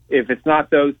if it's not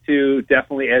those two,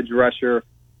 definitely edge rusher.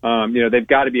 They've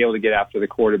got to be able to get after the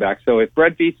quarterback. So if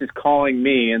Brett Veach is calling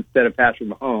me instead of Patrick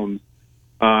Mahomes,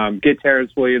 get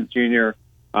Terrence Williams Jr.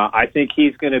 I think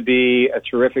he's going to be a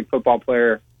terrific football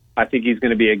player. I think he's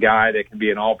going to be a guy that can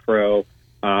be an all-pro.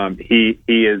 He's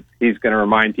going to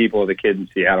remind people of the kid in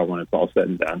Seattle when it's all said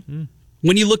and done.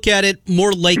 When you look at it,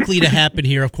 more likely to happen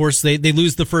here, of course, they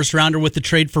lose the first rounder with the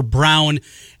trade for Brown.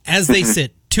 As they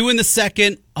sit, 2 in the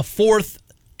second, a fourth,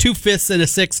 2 fifths, and a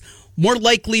sixth. More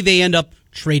likely they end up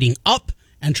trading up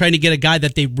and trying to get a guy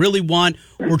that they really want,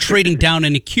 or trading down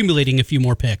and accumulating a few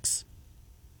more picks.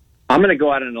 I'm going to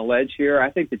go out on a ledge here.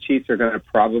 I think the Chiefs are going to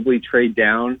probably trade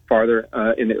down farther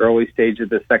in the early stage of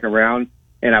the second round,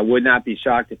 and I would not be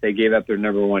shocked if they gave up their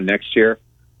number one next year.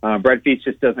 Brett Veach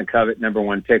just doesn't covet number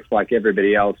one picks like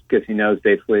everybody else because he knows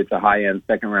basically it's a high-end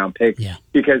second-round pick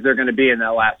because they're going to be in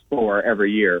that last 4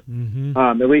 every year.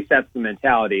 At least that's the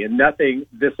mentality. And nothing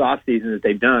this offseason that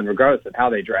they've done, regardless of how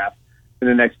they draft in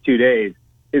the next 2 days,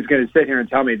 is going to sit here and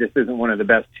tell me this isn't one of the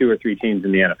best 2 or 3 teams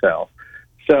in the NFL.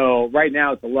 So right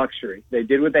now it's a luxury. They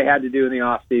did what they had to do in the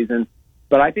offseason,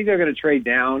 but I think they're going to trade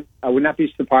down. I would not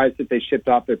be surprised if they shipped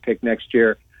off their pick next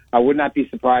year. I would not be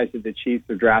surprised if the Chiefs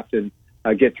are drafted,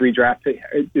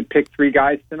 pick 3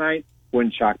 guys tonight.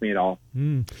 Wouldn't shock me at all.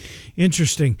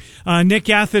 Interesting. Nick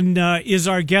Athan is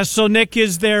our guest. So, Nick,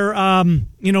 is there,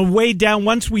 way down,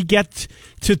 once we get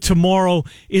to tomorrow,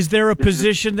 is there a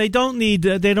position they don't need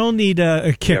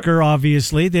a kicker,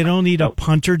 obviously. They don't need a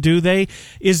punter, do they?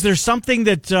 Is there something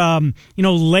that,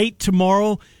 late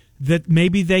tomorrow that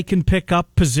maybe they can pick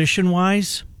up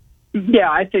position-wise? Yeah,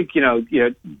 I think,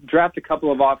 draft a couple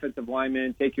of offensive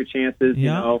linemen, take your chances,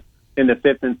 in the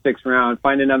 5th and 6th round,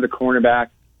 find another cornerback.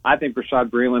 I think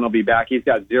Rashad Breeland will be back. He's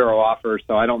got 0 offers,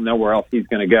 so I don't know where else he's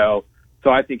going to go.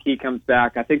 So I think he comes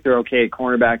back. I think they're okay at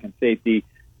cornerback and safety.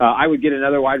 I would get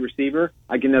another wide receiver.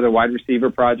 I'd get another wide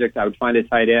receiver project. I would find a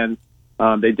tight end.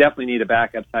 They definitely need a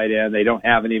backup tight end. They don't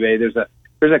have anybody. There's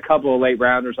a couple of late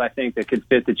rounders, I think, that could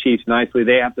fit the Chiefs nicely.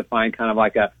 They have to find kind of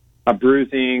like a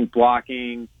bruising,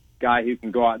 blocking guy who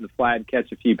can go out in the flat and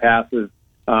catch a few passes,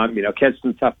 catch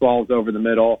some tough balls over the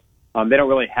middle. They don't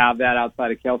really have that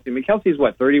outside of Kelsey. I mean, Kelsey's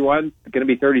 31, going to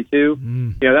be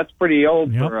 32. That's pretty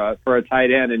old for a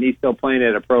tight end, and he's still playing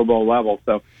at a Pro Bowl level.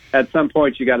 So at some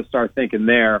point, you got to start thinking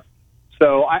there.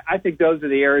 So I think those are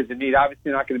the areas of need. Obviously,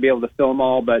 you're not going to be able to fill them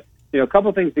all, but a couple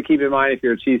of things to keep in mind if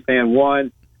you're a Chiefs fan.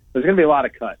 One, there's going to be a lot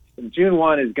of cuts. And June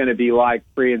 1 is going to be like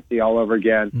free agency all over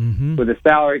again with a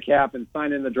salary cap and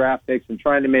signing the draft picks and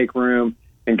trying to make room.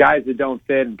 And guys that don't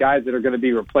fit and guys that are going to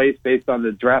be replaced based on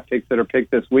the draft picks that are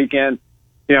picked this weekend.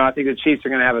 I think the Chiefs are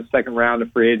going to have a second round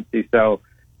of free agency. So,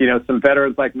 some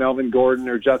veterans like Melvin Gordon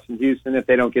or Justin Houston, if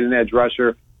they don't get an edge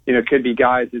rusher, could be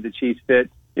guys that the Chiefs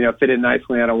fit in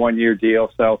nicely on a 1-year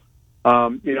deal. So,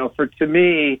 to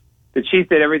me, the Chiefs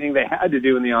did everything they had to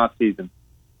do in the offseason.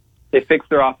 They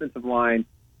fixed their offensive line.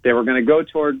 They were going to go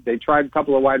they tried a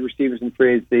couple of wide receivers in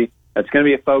free agency. That's going to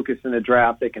be a focus in the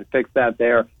draft. They can fix that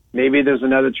there. Maybe there's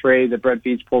another trade that Brett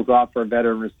Veach pulls off for a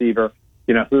veteran receiver.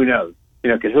 Who knows?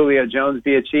 Could Julio Jones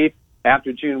be a Chief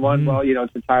after June 1? Well,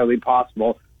 it's entirely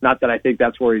possible. Not that I think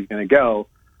that's where he's going to go.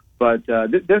 But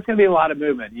there's going to be a lot of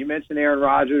movement. You mentioned Aaron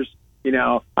Rodgers.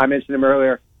 I mentioned him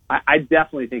earlier. I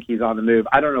definitely think he's on the move.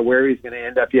 I don't know where he's going to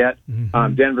end up yet.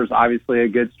 Denver's obviously a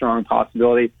good, strong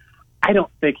possibility. I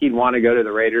don't think he'd want to go to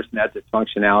the Raiders, and that's its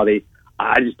functionality.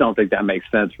 I just don't think that makes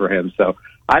sense for him. So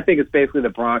I think it's basically the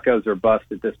Broncos are bust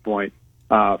at this point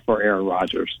for Aaron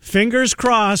Rodgers. Fingers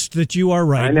crossed that you are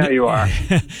right. I know you are.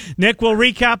 Nick, we'll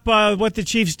recap what the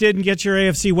Chiefs did and get your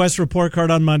AFC West report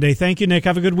card on Monday. Thank you, Nick.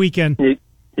 Have a good weekend.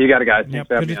 You got it, guys. Yep,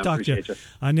 good to talk to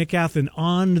you. Nick Athan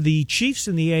on the Chiefs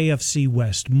in the AFC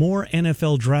West. More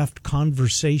NFL draft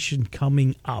conversation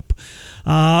coming up.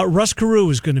 Russ Carew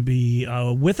is going to be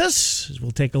with us.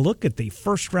 We'll take a look at the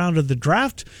first round of the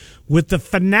draft with the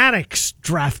Fanatics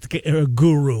draft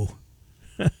guru.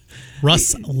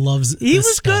 Russ loves. He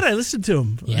was stuff. good. I listened to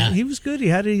him. Yeah, he was good.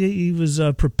 He was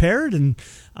prepared, and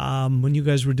when you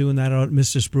guys were doing that at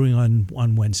Mr. Brewing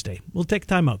on Wednesday, we'll take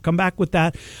time out. Come back with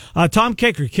that. Tom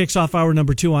Kicker kicks off hour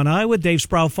number 2 on Iowa. Dave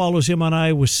Sproul follows him on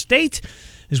Iowa State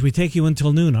as we take you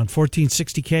until noon on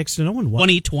 1460 KXNO and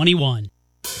 2021.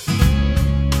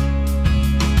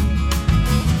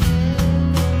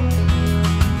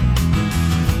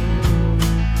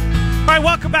 All right,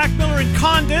 welcome back, Miller and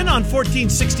Condon on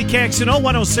 1460 KXNO,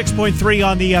 106.3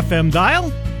 on the FM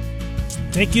dial.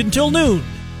 Take you until noon.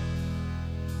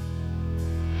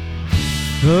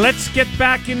 Let's get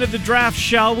back into the draft,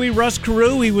 shall we? Russ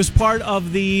Carew, he was part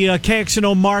of the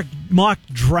KXNO mock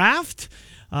draft.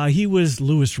 He was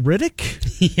Louis Riddick.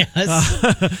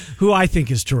 Yes. Who I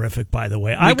think is terrific, by the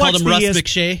way. I called him Russ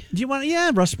McShay. Do you want? Yeah,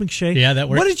 Russ McShay. Yeah, that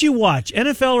works. What did you watch?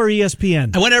 NFL or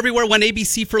ESPN? I went everywhere. Went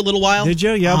ABC for a little while. Did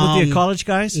you? Yeah, with the college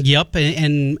guys? Yep,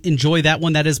 and enjoy that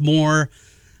one. That is more...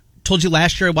 Told you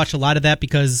last year I watched a lot of that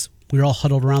because we were all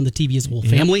huddled around the TV as a whole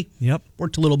family. Yep.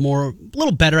 Worked a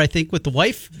little better, I think, with the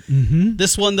wife. Mm-hmm.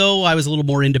 This one, though, I was a little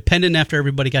more independent after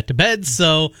everybody got to bed,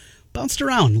 so bounced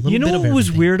around a little bit of everything. What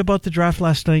was weird about the draft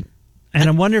last night? And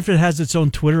I wonder if it has its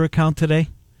own Twitter account today.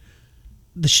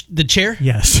 The chair?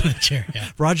 Yes. The chair, yeah.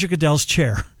 Roger Goodell's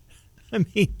chair. I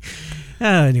mean,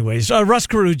 anyways, Russ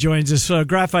Carew joins us,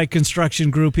 Graphite Construction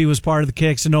Group. He was part of the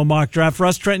KXNO mock draft.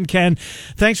 Russ, Trent, and Ken,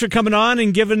 thanks for coming on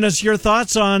and giving us your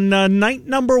thoughts on night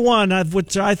number 1,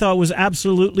 which I thought was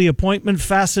absolutely appointment,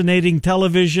 fascinating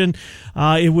television.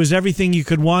 It was everything you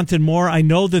could want and more. I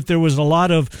know that there was a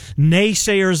lot of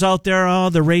naysayers out there. Oh,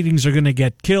 the ratings are going to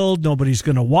get killed. Nobody's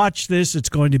going to watch this. It's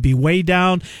going to be way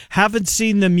down. Haven't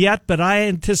seen them yet, but I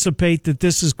anticipate that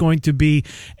this is going to be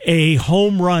a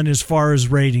home run as far as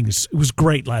ratings. It was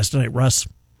great last night, Russ.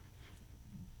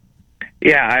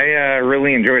 Yeah, I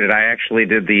really enjoyed it. I actually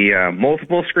did the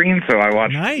multiple screen, so I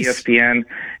watched ESPN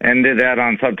and did that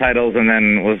on subtitles, and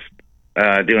then was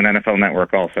doing NFL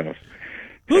Network also.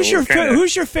 Who's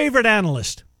your favorite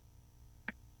analyst?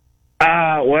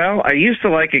 Well, I used to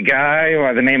like a guy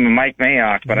by the name of Mike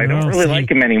Mayock, but I don't really like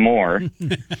him anymore.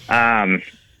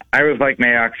 I always like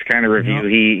Mayock's kind of review.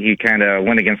 He kind of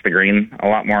went against the grain a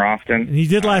lot more often. And he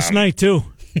did last night, too.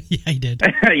 Yeah, he did.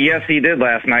 Yes, he did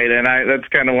last night, and that's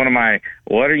kind of one of my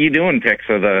 "what are you doing" picks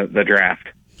of the draft.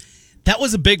 That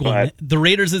was a big one. The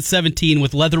Raiders at 17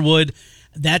 with Leatherwood.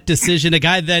 That decision, a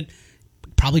guy that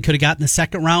probably could have gotten the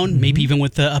second round, maybe even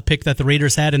with a pick that the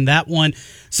Raiders had in that one.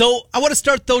 So I want to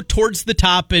start, though, towards the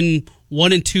top, and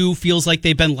 1 and 2 feels like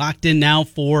they've been locked in now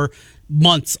for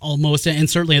months almost, and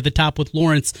certainly at the top with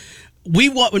Lawrence. We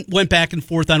went back and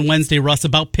forth on Wednesday, Russ,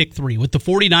 about pick 3 with the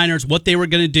 49ers, what they were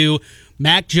going to do.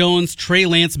 Mac Jones, Trey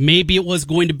Lance, maybe it was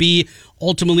going to be.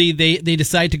 Ultimately, they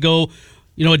decide to go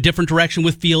a different direction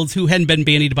with Fields, who hadn't been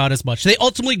bandied about as much. They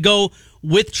ultimately go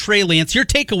with Trey Lance. Your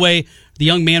takeaway, the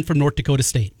young man from North Dakota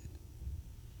State.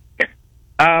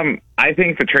 I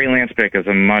think the Trey Lance pick is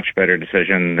a much better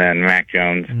decision than Mac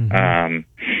Jones.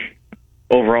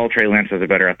 Overall, Trey Lance has a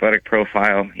better athletic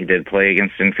profile. He did play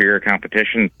against inferior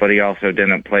competition, but he also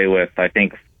didn't play with, I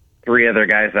think, 3 other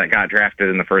guys that got drafted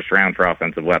in the first round for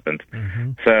offensive weapons.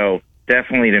 So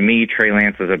definitely, to me, Trey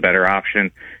Lance is a better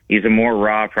option. He's a more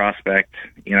raw prospect.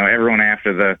 Everyone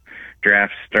after the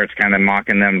draft starts kind of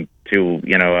mocking them to,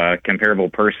 a comparable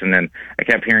person, and I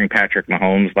kept hearing Patrick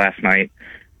Mahomes last night.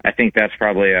 I think that's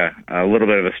probably a little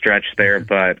bit of a stretch there,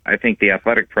 but I think the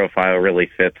athletic profile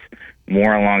really fits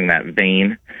more along that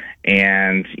vein.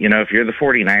 And, if you're the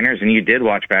 49ers and you did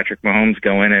watch Patrick Mahomes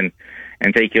go in and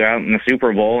take you out in the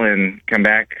Super Bowl and come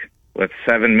back with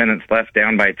 7 minutes left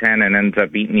down by 10 and ends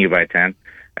up beating you by 10,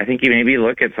 I think you maybe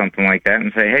look at something like that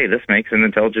and say, hey, this makes an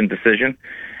intelligent decision.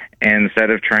 And instead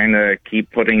of trying to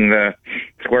keep putting the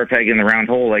square peg in the round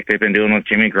hole like they've been doing with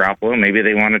Jimmy Garoppolo, maybe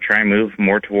they want to try and move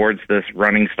more towards this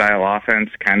running style offense,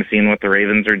 kind of seeing what the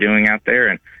Ravens are doing out there,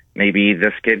 and maybe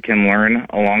this kid can learn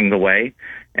along the way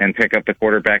and pick up the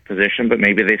quarterback position. But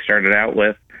maybe they started out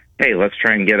with, hey, let's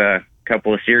try and get a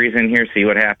couple of series in here, see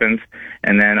what happens.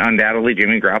 And then undoubtedly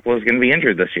Jimmy Garoppolo is going to be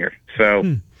injured this year. So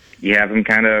you have him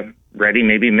kind of ready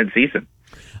maybe mid-season.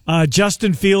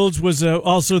 Justin Fields was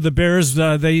also the Bears.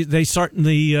 They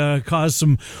certainly caused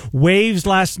some waves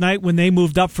last night when they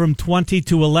moved up from 20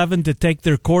 to 11 to take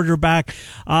their quarterback.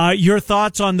 Your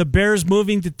thoughts on the Bears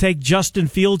moving to take Justin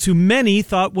Fields, who many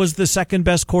thought was the second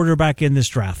best quarterback in this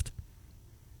draft?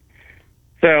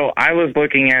 So I was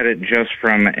looking at it just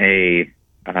from a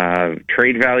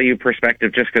trade value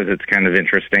perspective, just because it's kind of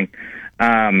interesting.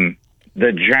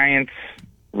 The Giants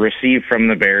received from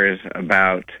the Bears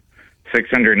about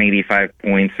 685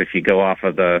 points if you go off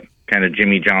of the kind of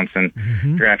Jimmy Johnson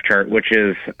draft chart, which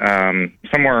is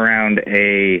somewhere around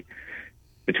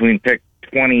between pick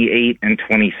 28 and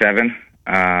 27,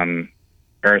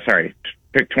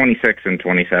 pick 26 and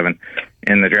 27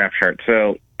 in the draft chart.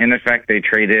 So in effect, they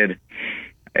traded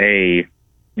a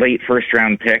late first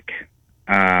round pick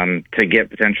to get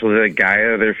potentially the guy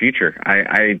of their future.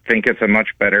 I think it's a much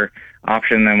better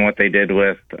option than what they did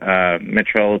with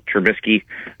Mitchell Trubisky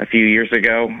a few years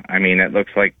ago. I mean, it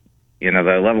looks like, the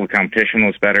level of competition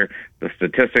was better. The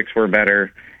statistics were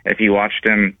better. If you watched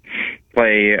him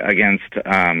play against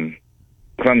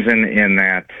Clemson in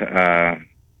that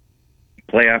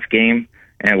playoff game,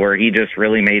 and where he just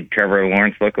really made Trevor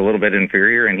Lawrence look a little bit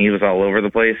inferior, and he was all over the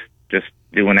place, just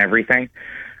doing everything.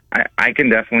 I can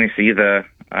definitely see the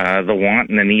want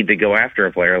and the need to go after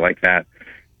a player like that.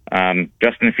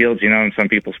 Justin Fields, in some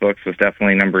people's books, was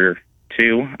definitely number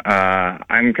 2.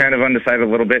 I'm kind of undecided a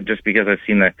little bit just because I've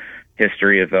seen the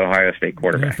history of the Ohio State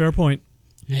quarterback. Yeah, fair point.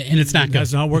 And it's not good. It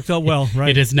has not worked out well, right?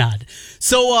 It is not.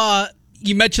 So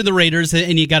you mentioned the Raiders,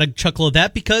 and you got a chuckle at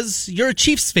that because you're a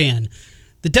Chiefs fan.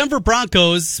 The Denver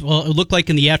Broncos, well, it looked like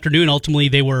in the afternoon, ultimately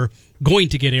they were going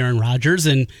to get Aaron Rodgers,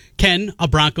 and Ken, a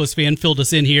Broncos fan, filled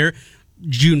us in here.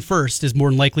 June 1st is more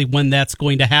than likely when that's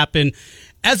going to happen.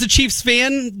 As a Chiefs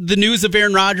fan, the news of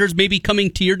Aaron Rodgers maybe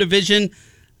coming to your division,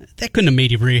 that couldn't have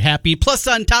made you very happy. Plus,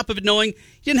 on top of it, knowing you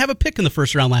didn't have a pick in the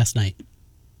first round last night.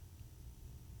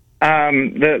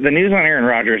 The news on Aaron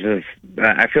Rodgers is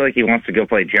I feel like he wants to go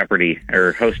play Jeopardy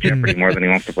or host Jeopardy more than he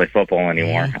wants to play football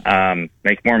anymore.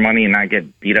 Make more money and not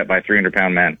get beat up by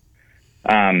 300-pound men.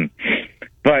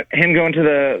 But him going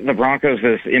to the Broncos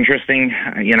is interesting.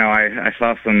 I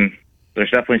saw there's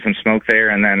definitely some smoke there,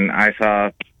 and then I saw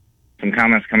some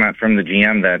comments come out from the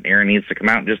GM that Aaron needs to come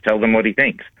out and just tell them what he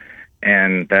thinks.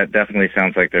 And that definitely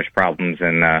sounds like there's problems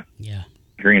in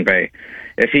Green Bay.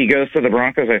 if he goes to the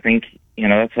Broncos, I think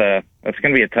that's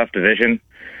going to be a tough division.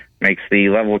 Makes the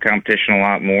level of competition a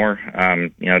lot more.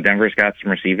 Denver's got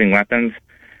some receiving weapons.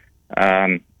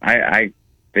 I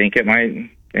think they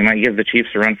might give the Chiefs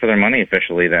a run for their money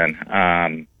officially.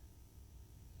 Then,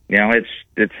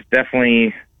 it's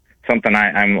definitely something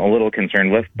I'm a little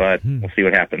concerned with, but we'll see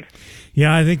what happens.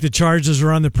 Yeah, I think the Chargers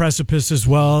are on the precipice as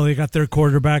well. They got their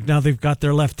quarterback. Now they've got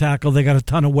their left tackle. They got a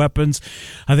ton of weapons.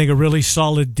 I think a really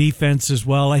solid defense as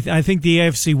well. I think the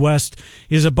AFC West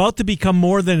is about to become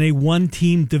more than a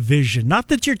one-team division. Not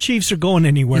that your Chiefs are going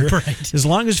anywhere. Right. As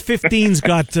long as 15's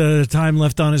got time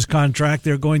left on his contract,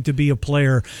 they're going to be a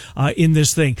player in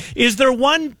this thing. Is there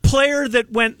one player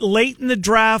that went late in the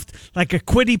draft, like a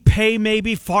Kwity Paye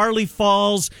maybe, Farley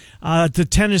Falls to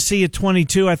Tennessee at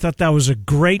 22? I thought that was a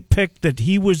great pick that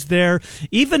he was there.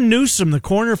 Even Newsome, the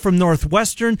corner from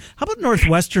Northwestern. How about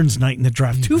Northwestern's night in the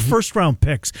draft? 2 first-round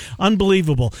picks.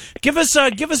 Unbelievable. Give us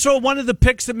one of the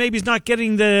picks that maybe is not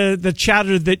getting the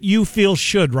chatter that you feel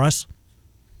should, Russ.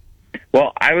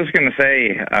 Well, I was going to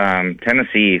say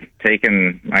Tennessee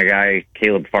taking my guy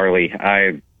Caleb Farley.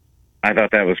 I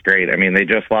thought that was great. I mean, they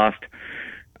just lost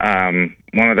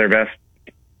one of their best,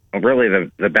 really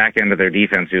the back end of their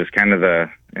defense, who was kind of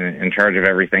in charge of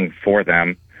everything for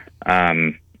them.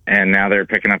 And now they're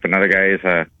picking up another guy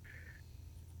who's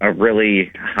a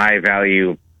really high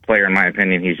value player, in my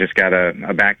opinion. He's just got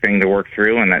a back thing to work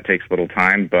through, and that takes a little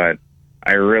time, but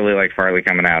I really like Farley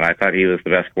coming out. I thought he was the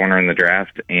best corner in the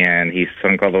draft, and he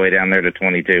sunk all the way down there to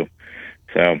 22.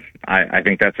 So I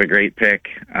think that's a great pick.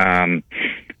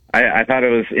 I thought it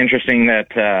was interesting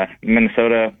that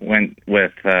Minnesota went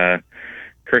with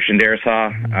Christian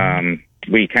Darrisaw.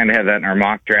 We kind of had that in our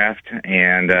mock draft,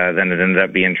 and then it ended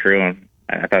up being true. And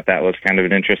I thought that was kind of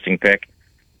an interesting pick.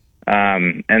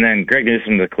 And then Greg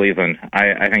Newsome to Cleveland.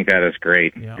 I think that is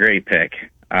great. Yeah. Great pick.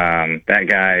 That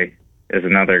guy is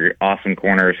another awesome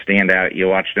corner, standout. You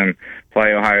watched him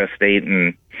play Ohio State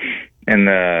in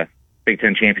the Big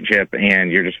Ten Championship,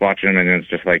 and you're just watching him, and it's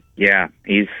just like, yeah,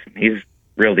 he's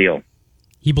real deal.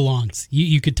 He belongs.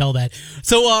 You could tell that.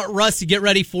 So, Russ, you get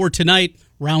ready for tonight,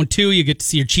 round 2. You get to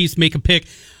see your Chiefs make a pick.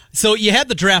 So you had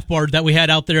the draft board that we had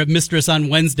out there at Mistress on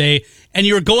Wednesday, and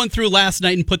you were going through last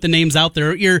night and put the names out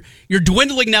there. You're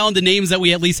dwindling now in the names that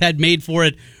we at least had made for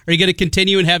it. Are you going to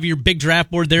continue and have your big draft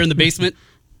board there in the basement?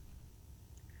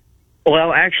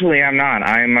 Well, actually, I'm not.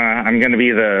 I'm going to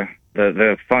be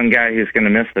the fun guy who's going to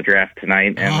miss the draft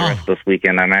tonight and the rest of this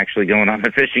weekend. I'm actually going on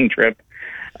a fishing trip.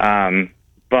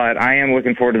 But I am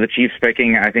looking forward to the Chiefs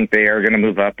picking. I think they are going to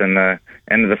move up in the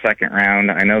end of the second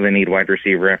round. I know they need wide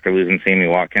receiver after losing Sammy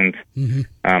Watkins.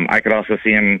 Mm-hmm. I could also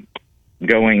see him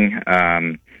going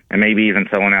and maybe even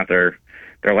selling out their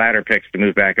latter picks to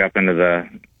move back up into the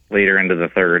later into the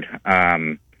third.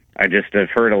 I just have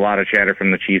heard a lot of chatter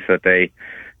from the Chiefs that they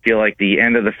feel like the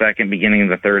end of the second, beginning of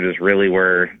the third is really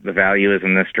where the value is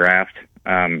in this draft,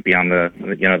 beyond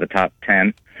the top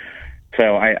 10.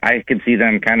 So I could see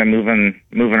them kind of moving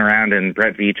around, and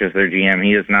Brett Veach is their GM.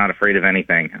 He is not afraid of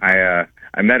anything.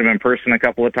 I met him in person a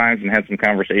couple of times and had some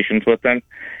conversations with him,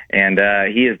 and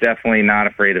he is definitely not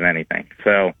afraid of anything.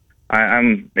 So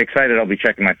I'm excited. I'll be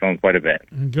checking my phone quite a bit.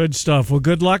 Good stuff. Well,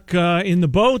 good luck in the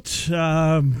boat.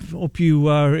 Hope you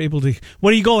are able to.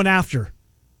 What are you going after?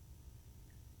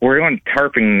 We're going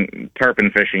tarpon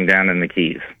fishing down in the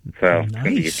Keys, so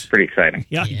nice. It's pretty exciting.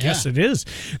 Yeah, yes, it is.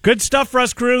 Good stuff,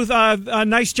 Russ Carew.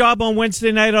 Nice job on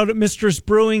Wednesday night out at Mistress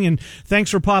Brewing, and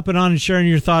thanks for popping on and sharing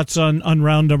your thoughts on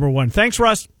round number 1. Thanks,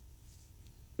 Russ.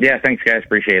 Yeah, thanks, guys.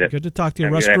 Appreciate it. Good to talk to you,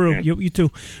 Russ Carew. You too.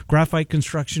 Graphite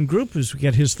Construction Group, as we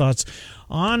get his thoughts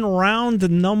on round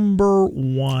number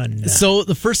 1. So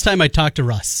the first time I talked to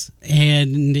Russ,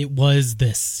 and it was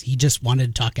this. He just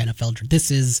wanted to talk NFL.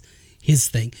 This is his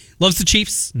thing. Loves the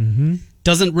Chiefs. Mm-hmm.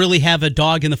 Doesn't really have a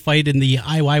dog in the fight in the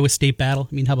Iowa State battle.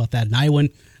 I mean, how about that? An Iowan.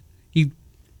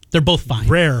 They're both fine.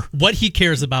 Rare. What he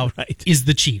cares about is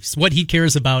the Chiefs. What he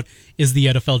cares about is the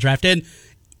NFL draft. And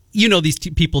you know these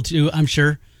people too, I'm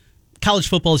sure. College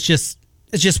football is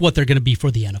just what they're going to be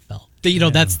for the NFL.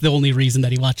 That's the only reason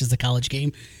that he watches the college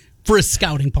game, for a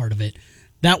scouting part of it.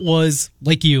 That was,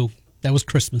 like you, that was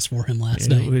Christmas for him last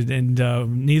night.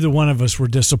 And neither one of us were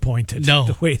disappointed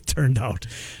the way it turned out.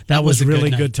 That was really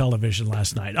good television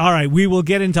last night. All right, we will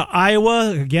get into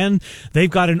Iowa. Again,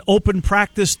 they've got an open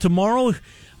practice tomorrow.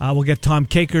 We'll get Tom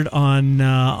Kakert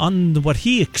on what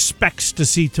he expects to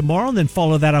see tomorrow, and then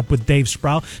follow that up with Dave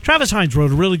Sproul. Travis Hines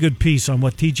wrote a really good piece on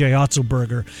what TJ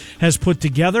Otzelberger has put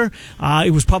together.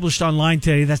 It was published online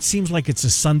today. That seems like it's a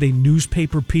Sunday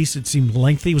newspaper piece. It seemed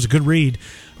lengthy. It was a good read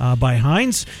by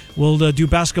Hines. We'll do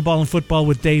basketball and football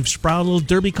with Dave Sproul, a little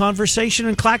derby conversation,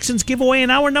 and Claxon's giveaway in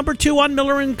hour number 2 on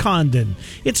Miller and Condon.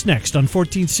 It's next on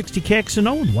 1460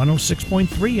 KXNO and 106.3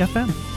 FM.